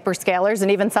contracts, and the hyperscalers and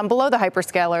even some below the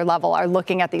hyperscaler level are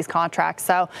looking at these contracts.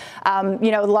 So, you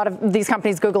know, a lot of these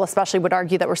companies, Google especially, would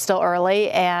argue that we're still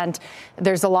early and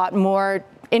there's a lot more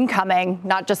incoming,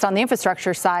 not just on the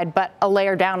infrastructure side, but a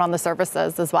layer down on the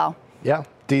services as well. Yeah.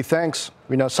 Dee, thanks.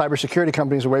 We know cybersecurity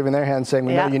companies are waving their hands saying,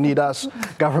 we know you need us,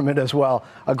 government as well.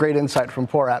 A great insight from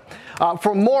Porat.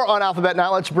 For more on Alphabet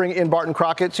now, let's bring in Barton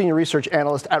Crockett, Senior Research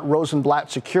Analyst at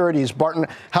Rosenblatt Securities. Barton,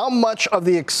 how much of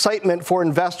the excitement for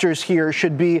investors here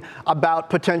should be about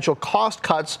potential cost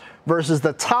cuts versus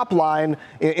the top line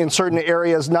in certain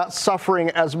areas not suffering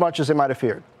as much as they might have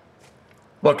feared?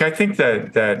 Look, I think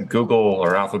that Google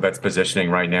or Alphabet's positioning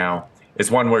right now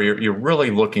is one where you're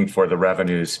really looking for the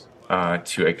revenues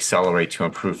to accelerate, to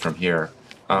improve from here.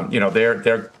 You know,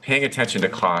 they're paying attention to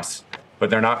costs, but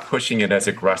they're not pushing it as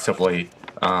aggressively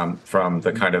from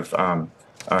the kind of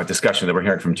discussion that we're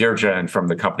hearing from Deirdre and from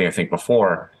the company, I think,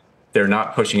 before. They're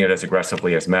not pushing it as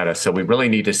aggressively as Meta. So we really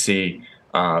need to see,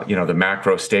 you know, the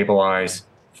macro stabilize,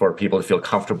 for people to feel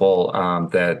comfortable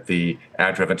that the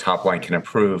ad-driven top line can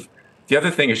improve. The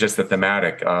other thing is just the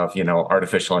thematic of,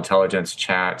 artificial intelligence,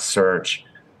 chat, search.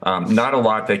 Not a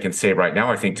lot they can say right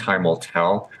now. I think time will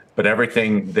tell. But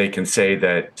everything they can say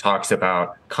that talks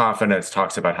about confidence,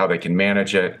 talks about how they can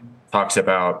manage it, talks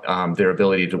about their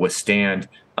ability to withstand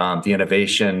the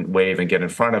innovation wave and get in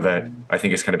front of it, I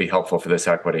think is going to be helpful for this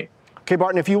equity. Okay,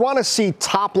 Barton, if you want to see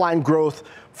top-line growth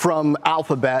from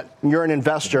Alphabet, you're an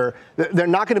investor, they're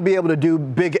not going to be able to do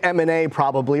big M&A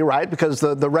probably, right? Because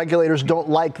the regulators don't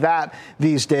like that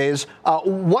these days.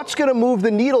 What's going to move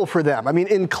the needle for them? I mean,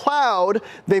 in cloud,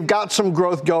 they've got some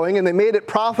growth going, and they made it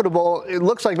profitable. It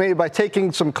looks like maybe by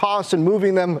taking some costs and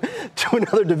moving them to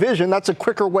another division, that's a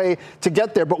quicker way to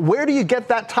get there. But where do you get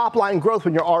that top-line growth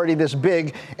when you're already this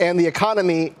big and the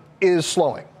economy is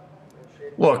slowing?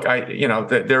 Look,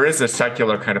 there is a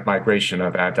secular kind of migration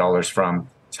of ad dollars from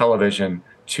television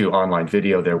to online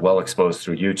video. They're well exposed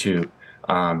through YouTube.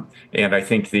 And I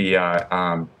think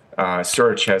the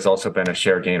search has also been a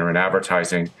share gainer in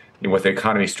advertising. And with the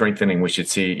economy strengthening, we should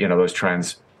see, those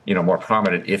trends, more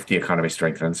prominent if the economy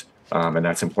strengthens. And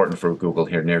that's important for Google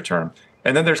here near term.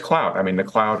 And then there's cloud. I mean, the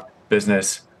cloud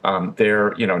business,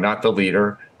 they're, not the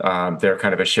leader. They're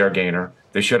kind of a share gainer.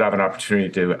 They should have an opportunity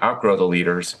to outgrow the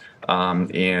leaders.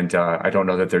 And I don't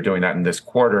know that they're doing that in this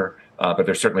quarter, but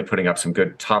they're certainly putting up some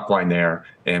good top line there,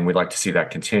 and we'd like to see that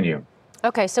continue.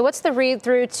 Okay, so what's the read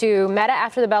through to Meta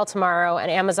after the bell tomorrow and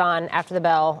Amazon after the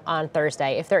bell on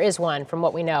Thursday, if there is one, from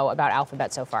what we know about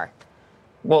Alphabet so far?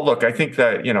 Well, look, I think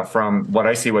that, from what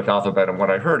I see with Alphabet and what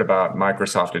I heard about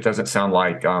Microsoft, it doesn't sound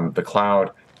like the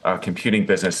cloud computing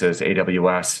businesses,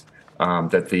 AWS,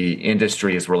 that the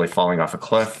industry is really falling off a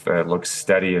cliff. It looks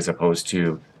steady as opposed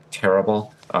to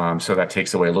terrible. So that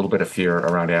takes away a little bit of fear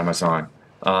around Amazon.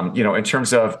 In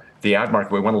terms of the ad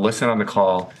market, we want to listen on the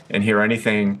call and hear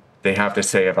anything they have to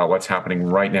say about what's happening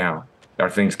right now. Are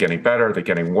things getting better? Are they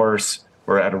getting worse?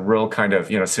 We're at a real kind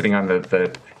of, sitting on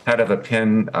the head of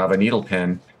a needle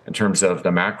pin in terms of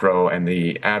the macro and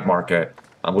the ad market,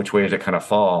 which way does it kind of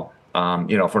fall?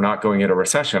 If we're not going into a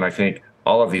recession, I think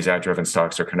all of these ad-driven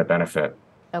stocks are going to benefit.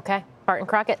 Okay. Barton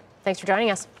Crockett, thanks for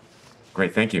joining us.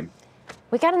 Great. Thank you.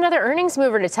 We got another earnings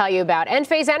mover to tell you about.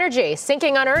 Enphase Energy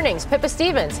sinking on earnings. Pippa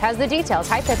Stevens has the details.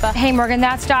 Hi, Pippa. Hey, Morgan.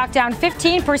 That stock down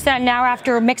 15% now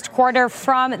after a mixed quarter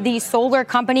from the solar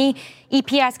company.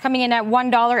 EPS coming in at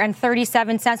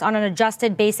 $1.37 on an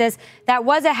adjusted basis. That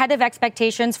was ahead of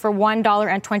expectations for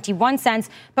 $1.21,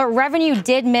 but revenue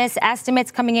did miss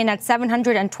estimates coming in at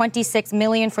 $726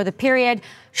 million for the period,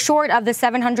 short of the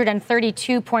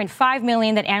 $732.5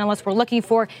 million that analysts were looking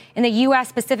for. In the U.S.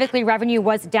 specifically, revenue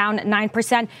was down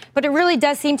 9%, but it really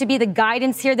does seem to be the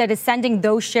guidance here that is sending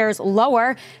those shares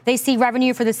lower. They see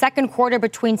revenue for the second quarter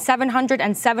between $700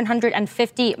 and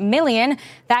 $750 million.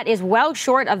 That is well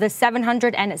short of the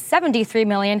 $773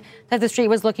 million that the street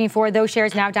was looking for. Those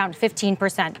shares now down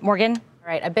 15%. Morgan? All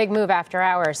right, a big move after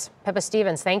hours. Pippa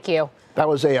Stevens, thank you. That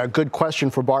was a good question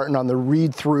for Barton on the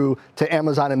read-through to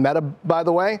Amazon and Meta, by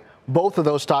the way. Both of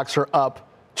those stocks are up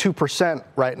 2%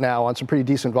 right now on some pretty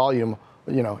decent volume,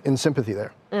 in sympathy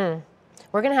there.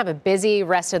 We're going to have a busy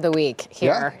rest of the week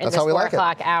here in this 4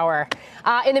 o'clock hour.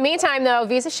 In the meantime, though,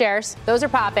 Visa shares, those are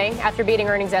popping after beating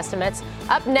earnings estimates.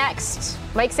 Up next,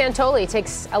 Mike Santoli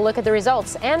takes a look at the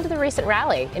results and the recent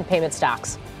rally in payment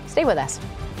stocks. Stay with us.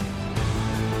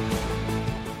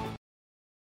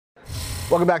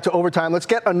 Welcome back to Overtime. Let's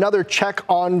get another check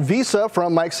on Visa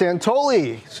from Mike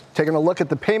Santoli. Taking a look at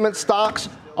the payment stocks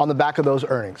on the back of those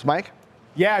earnings. Mike?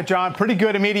 Yeah, John, pretty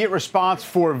good immediate response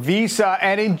for Visa.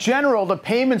 And in general, the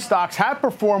payment stocks have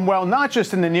performed well, not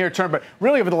just in the near term, but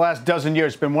really over the last dozen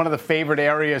years. It's been one of the favorite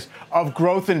areas of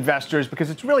growth investors because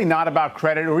it's really not about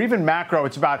credit or even macro.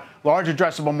 It's about large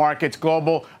addressable markets,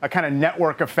 global kind of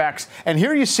network effects. And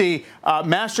here you see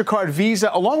MasterCard,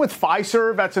 Visa, along with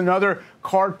Fiserv. That's another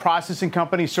card processing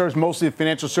company, serves mostly the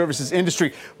financial services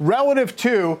industry, relative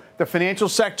to the financial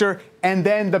sector and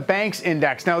then the banks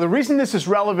index. Now, the reason this is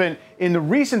relevant in the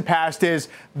recent past is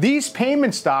these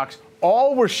payment stocks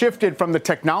all were shifted from the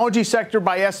technology sector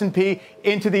by S&P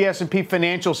into the S&P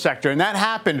financial sector. And that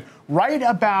happened right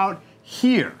about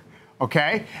here.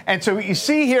 OK, and so what you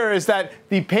see here is that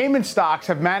the payment stocks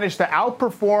have managed to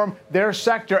outperform their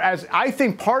sector, as I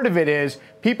think part of it is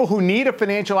people who need a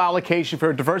financial allocation for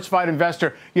a diversified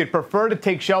investor. You'd prefer to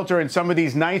take shelter in some of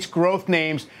these nice growth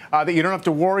names that you don't have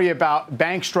to worry about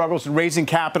bank struggles and raising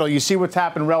capital. You see what's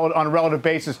happened on a relative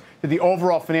basis to the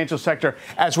overall financial sector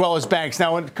as well as banks.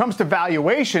 Now, when it comes to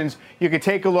valuations, you can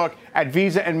take a look at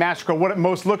Visa and MasterCard, what it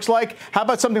most looks like. How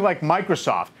about something like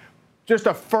Microsoft? just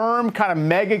a firm kind of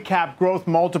mega cap growth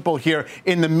multiple here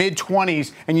in the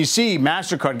mid-20s. And you see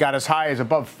MasterCard got as high as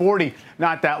above 40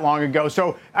 not that long ago.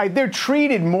 So they're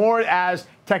treated more as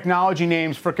technology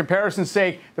names. For comparison's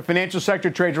sake, the financial sector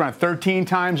trades around 13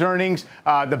 times earnings.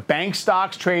 The bank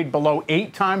stocks trade below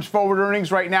 8 times forward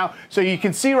earnings right now. So you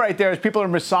can see right there as people are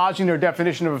massaging their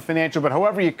definition of a financial, but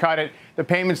however you cut it, the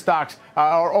payment stocks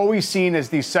are always seen as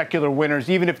these secular winners,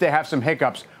 even if they have some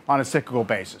hiccups on a cyclical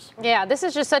basis. Yeah, this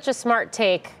is just such a smart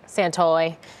take,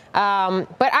 Santoli.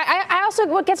 But I also,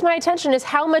 what gets my attention is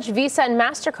how much Visa and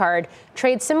MasterCard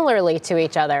trade similarly to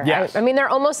each other. Yes. I mean, they're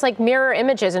almost like mirror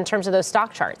images in terms of those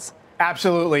stock charts.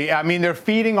 Absolutely. I mean, they're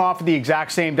feeding off of the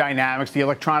exact same dynamics, the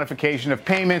electronification of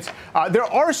payments. There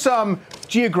are some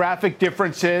geographic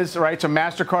differences, right? So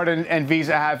MasterCard and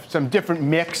Visa have some different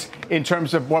mix in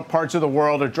terms of what parts of the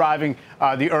world are driving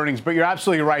the earnings. But you're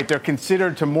absolutely right. They're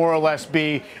considered to more or less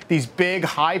be these big,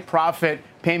 high-profit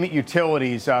payment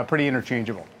utilities, pretty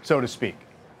interchangeable, so to speak.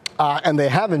 And they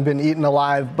haven't been eaten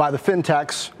alive by the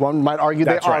fintechs. One might argue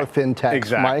That's they right. are fintechs,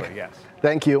 Exactly, Mike. yes.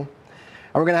 Thank you.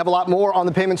 And we're going to have a lot more on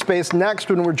the payment space next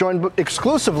when we're joined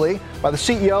exclusively by the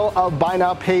CEO of Buy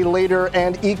Now, Pay Later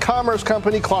and e-commerce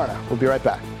company Klarna. We'll be right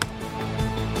back.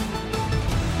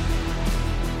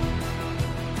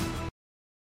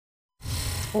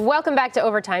 Welcome back to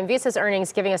Overtime. Visa's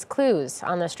earnings giving us clues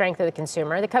on the strength of the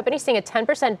consumer. The company's seeing a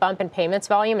 10% bump in payments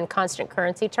volume in constant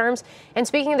currency terms. And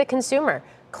speaking of the consumer,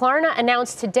 Klarna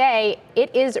announced today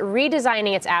it is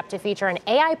redesigning its app to feature an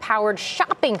AI-powered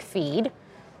shopping feed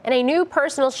and a new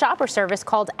personal shopper service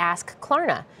called Ask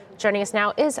Klarna. Joining us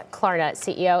now is Klarna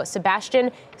CEO Sebastian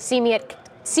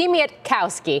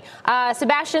Siemiatkowski.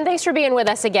 Sebastian, thanks for being with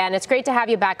us again. It's great to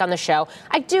have you back on the show.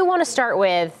 I do want to start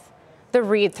with the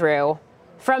read-through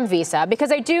from Visa,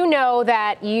 because I do know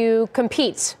that you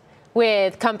compete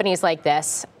with companies like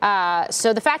this.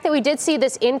 So the fact that we did see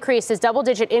this increase, this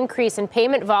double-digit increase in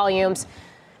payment volumes,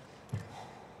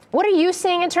 what are you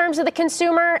seeing in terms of the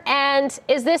consumer? And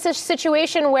is this a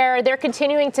situation where they're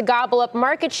continuing to gobble up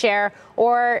market share,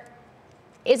 or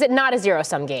is it not a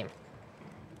zero-sum game?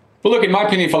 Well, look, in my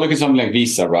opinion, if I look at something like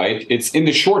Visa, right, it's in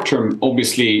the short term,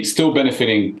 obviously still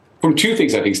benefiting from two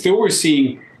things, I think. Still, we're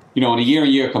seeing, on a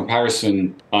year-on-year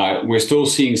comparison, we're still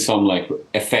seeing some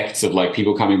effects of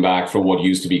people coming back from what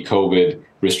used to be COVID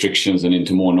restrictions and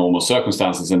into more normal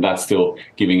circumstances. And that's still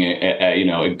giving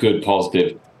a good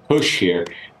positive push here.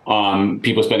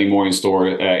 People spending more in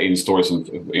stores and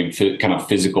in kind of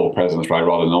physical presence, right,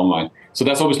 rather than online. So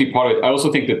that's obviously part of it. I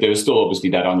also think that there's still obviously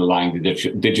that underlying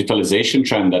digitalization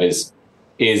trend that is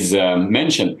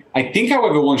mentioned. I think,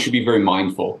 however, one should be very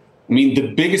mindful. I mean,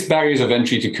 the biggest barriers of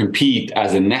entry to compete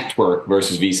as a network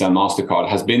versus Visa and MasterCard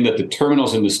has been that the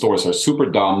terminals in the stores are super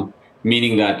dumb,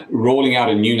 meaning that rolling out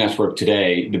a new network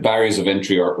today, the barriers of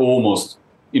entry are almost,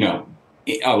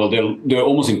 they're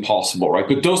almost impossible, right?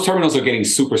 But those terminals are getting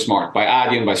super smart by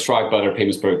Adyen, by Stripe, by their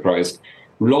payments per price.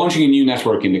 Launching a new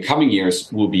network in the coming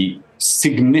years will be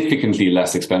significantly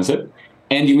less expensive.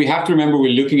 And we have to remember we're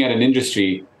looking at an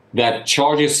industry that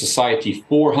charges society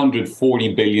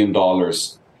 $440 billion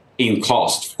in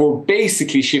cost for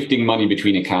basically shifting money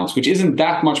between accounts, which isn't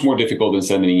that much more difficult than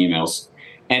sending emails.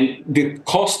 And the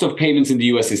cost of payments in the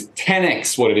US is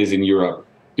 10x what it is in Europe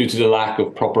due to the lack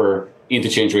of proper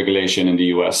interchange regulation in the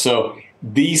US. So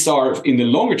these are, in the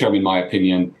longer term, in my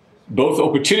opinion, both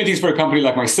opportunities for a company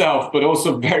like myself, but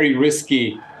also very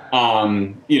risky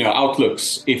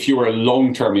outlooks if you are a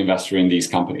long-term investor in these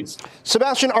companies.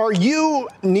 Sebastian, are you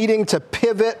needing to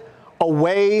pivot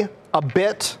away a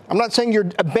bit? I'm not saying you're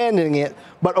abandoning it,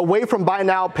 but away from Buy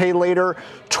Now, Pay Later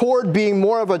toward being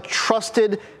more of a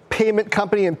trusted payment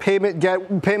company and payment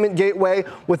gateway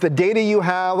with the data you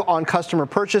have on customer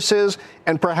purchases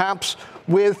and perhaps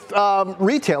with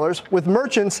retailers, with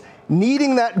merchants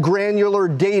needing that granular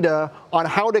data on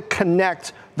how to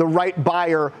connect the right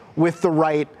buyer with the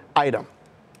right item?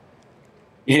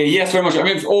 Yeah, yes, very much. I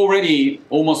mean, it's already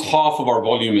almost half of our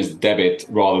volume is debit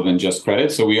rather than just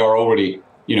credit. So we are already,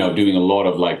 doing a lot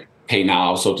of pay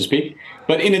now, so to speak.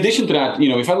 But in addition to that,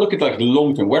 if I look at the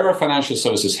long term, where are financial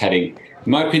services heading?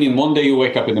 In my opinion, one day you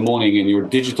wake up in the morning and your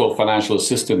digital financial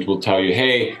assistant will tell you,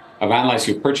 hey, I've analyzed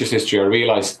your purchase history. I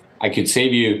realized I could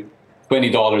save you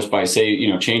 $20 by,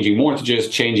 changing mortgages,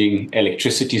 changing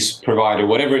electricity provider,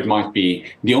 whatever it might be.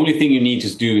 The only thing you need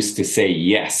to do is to say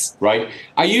yes, right?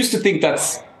 I used to think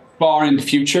that's far in the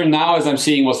future. Now, as I'm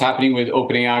seeing what's happening with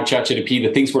OpenAI, ChatGPT,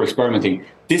 the things we're experimenting,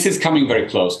 this is coming very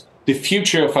close. The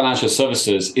future of financial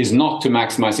services is not to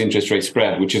maximize interest rate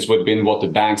spread, which is what the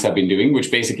banks have been doing,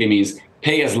 which basically means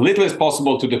pay as little as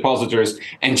possible to depositors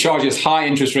and charge as high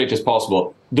interest rate as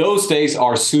possible. Those days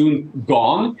are soon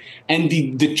gone. And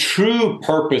the true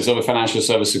purpose of a financial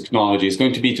service technology is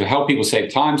going to be to help people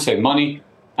save time, save money,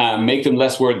 make them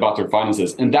less worried about their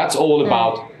finances. And that's all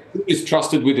about who is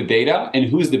trusted with the data and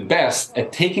who is the best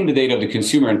at taking the data of the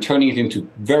consumer and turning it into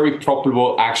very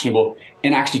profitable, actionable,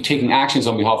 and actually taking actions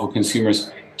on behalf of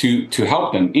consumers to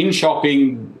help them in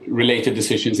shopping related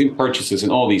decisions, in purchases,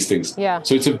 and all these things. Yeah.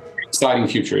 So it's a very exciting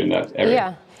future in that area.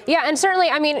 Yeah. Yeah, and certainly,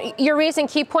 I mean, you're raising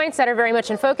key points that are very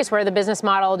much in focus where the business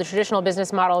model, the traditional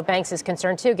business model of banks is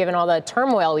concerned too, given all the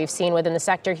turmoil we've seen within the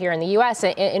sector here in the U.S.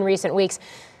 in recent weeks.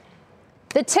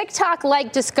 The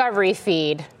TikTok-like discovery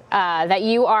feed that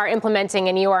you are implementing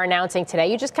and you are announcing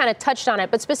today, you just kind of touched on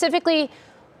it, but specifically,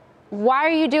 why are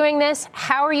you doing this?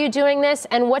 How are you doing this?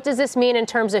 And what does this mean in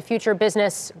terms of future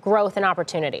business growth and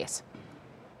opportunities?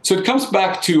 So it comes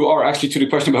back to the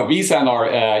question about Visa and our,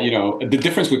 the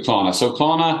difference with Klarna. So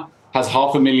Klarna has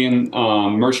 500,000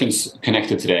 merchants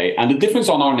connected today. And the difference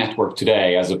on our network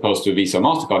today, as opposed to Visa or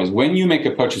MasterCard, is when you make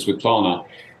a purchase with Klarna,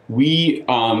 we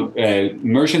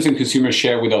merchants and consumers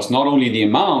share with us not only the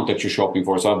amount that you're shopping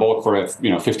for. So I bought for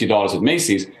 $50 at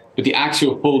Macy's, but the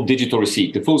actual full digital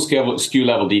receipt, the full SKU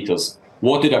level details.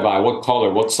 What did I buy? What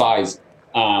color? What size?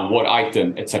 What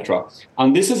item, etc.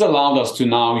 And this has allowed us to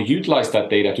now utilize that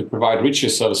data to provide richer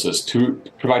services, to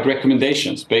provide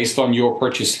recommendations based on your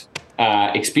purchase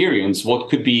experience, what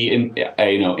could be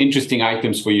interesting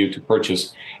items for you to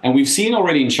purchase. And we've seen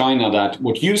already in China that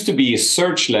what used to be a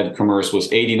search-led commerce was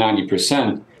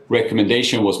 80-90%,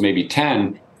 recommendation was maybe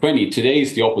 10, 20. Today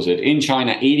is the opposite. In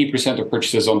China, 80% of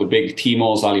purchases on the big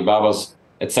Tmall's, Alibaba's,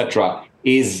 etc.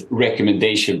 is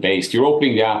recommendation-based. You're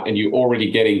opening the app and you're already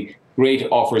getting great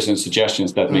offers and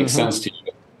suggestions that make sense to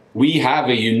you. We have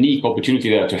a unique opportunity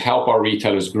there to help our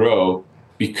retailers grow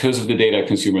because of the data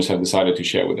consumers have decided to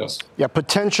share with us. Yeah,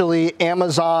 potentially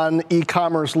Amazon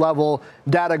e-commerce level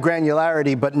data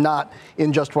granularity, but not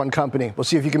in just one company. We'll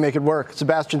see if you can make it work.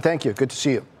 Sebastian, thank you. Good to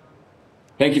see you.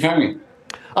 Thank you for having me.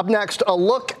 Up next, a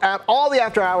look at all the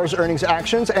after-hours earnings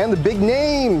actions and the big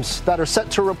names that are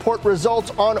set to report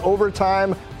results on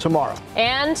Overtime tomorrow.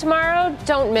 And tomorrow,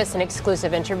 don't miss an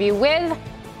exclusive interview with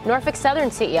Norfolk Southern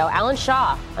CEO Alan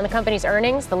Shaw on the company's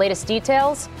earnings, the latest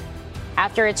details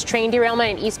after its train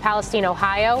derailment in East Palestine,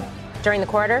 Ohio during the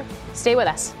quarter. Stay with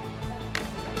us.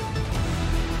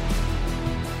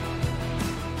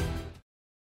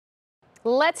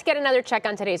 Let's get another check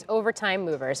on today's overtime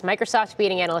movers. Microsoft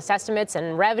beating analyst estimates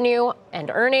and revenue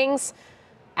and earnings.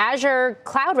 Azure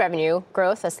cloud revenue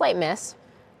growth, a slight miss,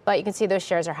 but you can see those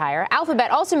shares are higher.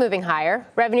 Alphabet also moving higher.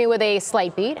 Revenue with a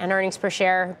slight beat and earnings per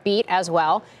share beat as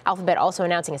well. Alphabet also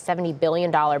announcing a $70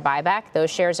 billion buyback. Those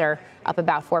shares are up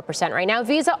about 4% right now.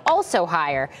 Visa also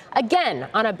higher, again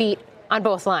on a beat on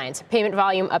both lines. Payment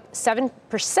volume up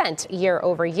 7% year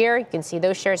over year. You can see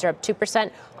those shares are up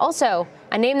 2%. Also,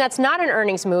 a name that's not an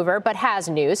earnings mover but has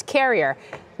news, Carrier.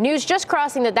 News just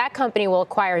crossing that company will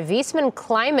acquire Viessmann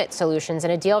Climate Solutions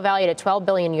in a deal valued at 12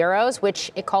 billion euros,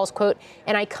 which it calls, quote,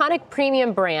 an iconic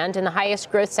premium brand in the highest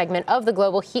growth segment of the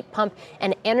global heat pump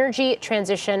and energy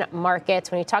transition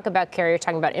markets. When you talk about Carrier, you're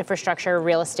talking about infrastructure,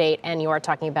 real estate, and you are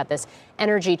talking about this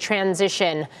energy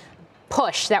transition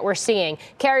push that we're seeing.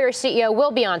 Carrier CEO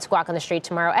will be on Squawk on the Street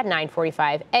tomorrow at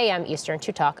 9:45 a.m. Eastern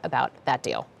to talk about that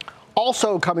deal.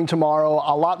 Also coming tomorrow,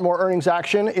 a lot more earnings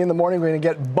action. In the morning, we're going to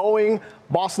get Boeing,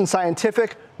 Boston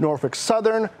Scientific, Norfolk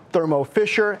Southern, Thermo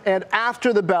Fisher, and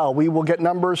after the bell, we will get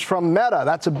numbers from Meta.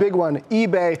 That's a big one.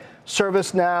 eBay,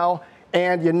 ServiceNow,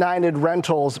 and United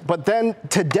Rentals. But then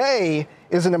today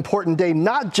is an important day,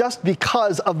 not just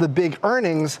because of the big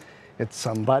earnings. It's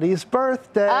somebody's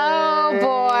birthday. Oh,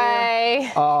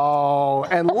 boy. Oh,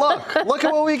 and look at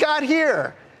what we got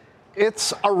here.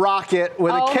 It's a rocket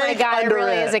with a cake under it. Oh, my God, it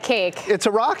really is a cake. It's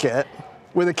a rocket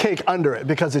with a cake under it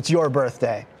because it's your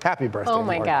birthday. Happy birthday, Oh,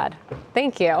 my Morgan. God.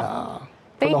 Thank you.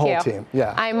 Thank the whole you. team,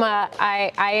 yeah.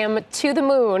 I am to the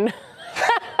moon.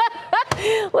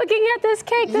 Looking at this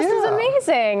cake, this is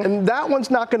amazing. And that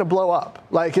one's not going to blow up.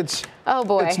 Like it's. Oh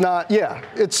boy. It's not. Yeah.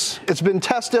 It's been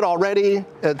tested already.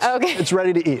 It's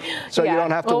ready to eat. So you don't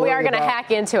have to. Well, worry we are going to about...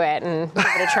 hack into it and give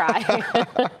it a try.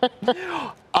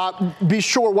 Be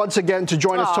sure once again to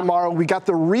join us tomorrow. We got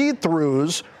the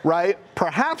read-throughs, right?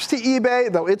 Perhaps to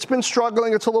eBay, though it's been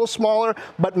struggling. It's a little smaller.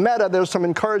 But Meta, there's some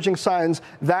encouraging signs.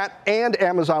 That and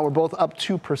Amazon were both up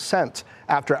 2%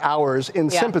 after hours in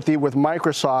sympathy with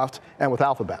Microsoft and with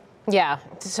Alphabet. Yeah,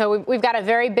 so we've got a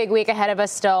very big week ahead of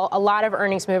us still, a lot of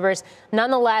earnings movers.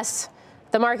 Nonetheless,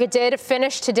 the market did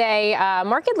finish today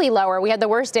markedly lower. We had the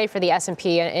worst day for the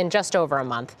S&P in just over a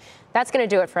month. That's going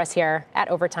to do it for us here at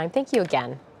Overtime. Thank you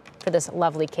again for this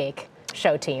lovely cake.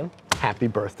 show team. Happy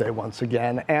birthday once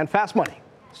again. And Fast Money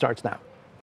starts now.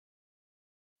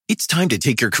 It's time to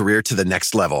take your career to the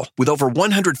next level. With over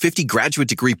 150 graduate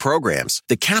degree programs,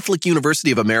 the Catholic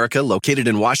University of America, located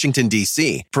in Washington,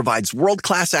 D.C., provides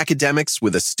world-class academics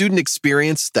with a student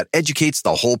experience that educates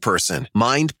the whole person,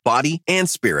 mind, body, and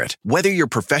spirit. Whether your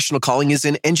professional calling is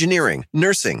in engineering,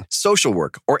 nursing, social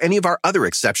work, or any of our other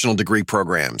exceptional degree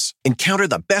programs, encounter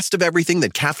the best of everything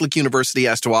that Catholic University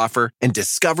has to offer and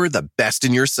discover the best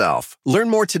in yourself. Learn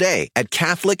more today at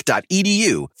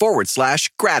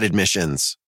catholic.edu/grad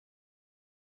admissions.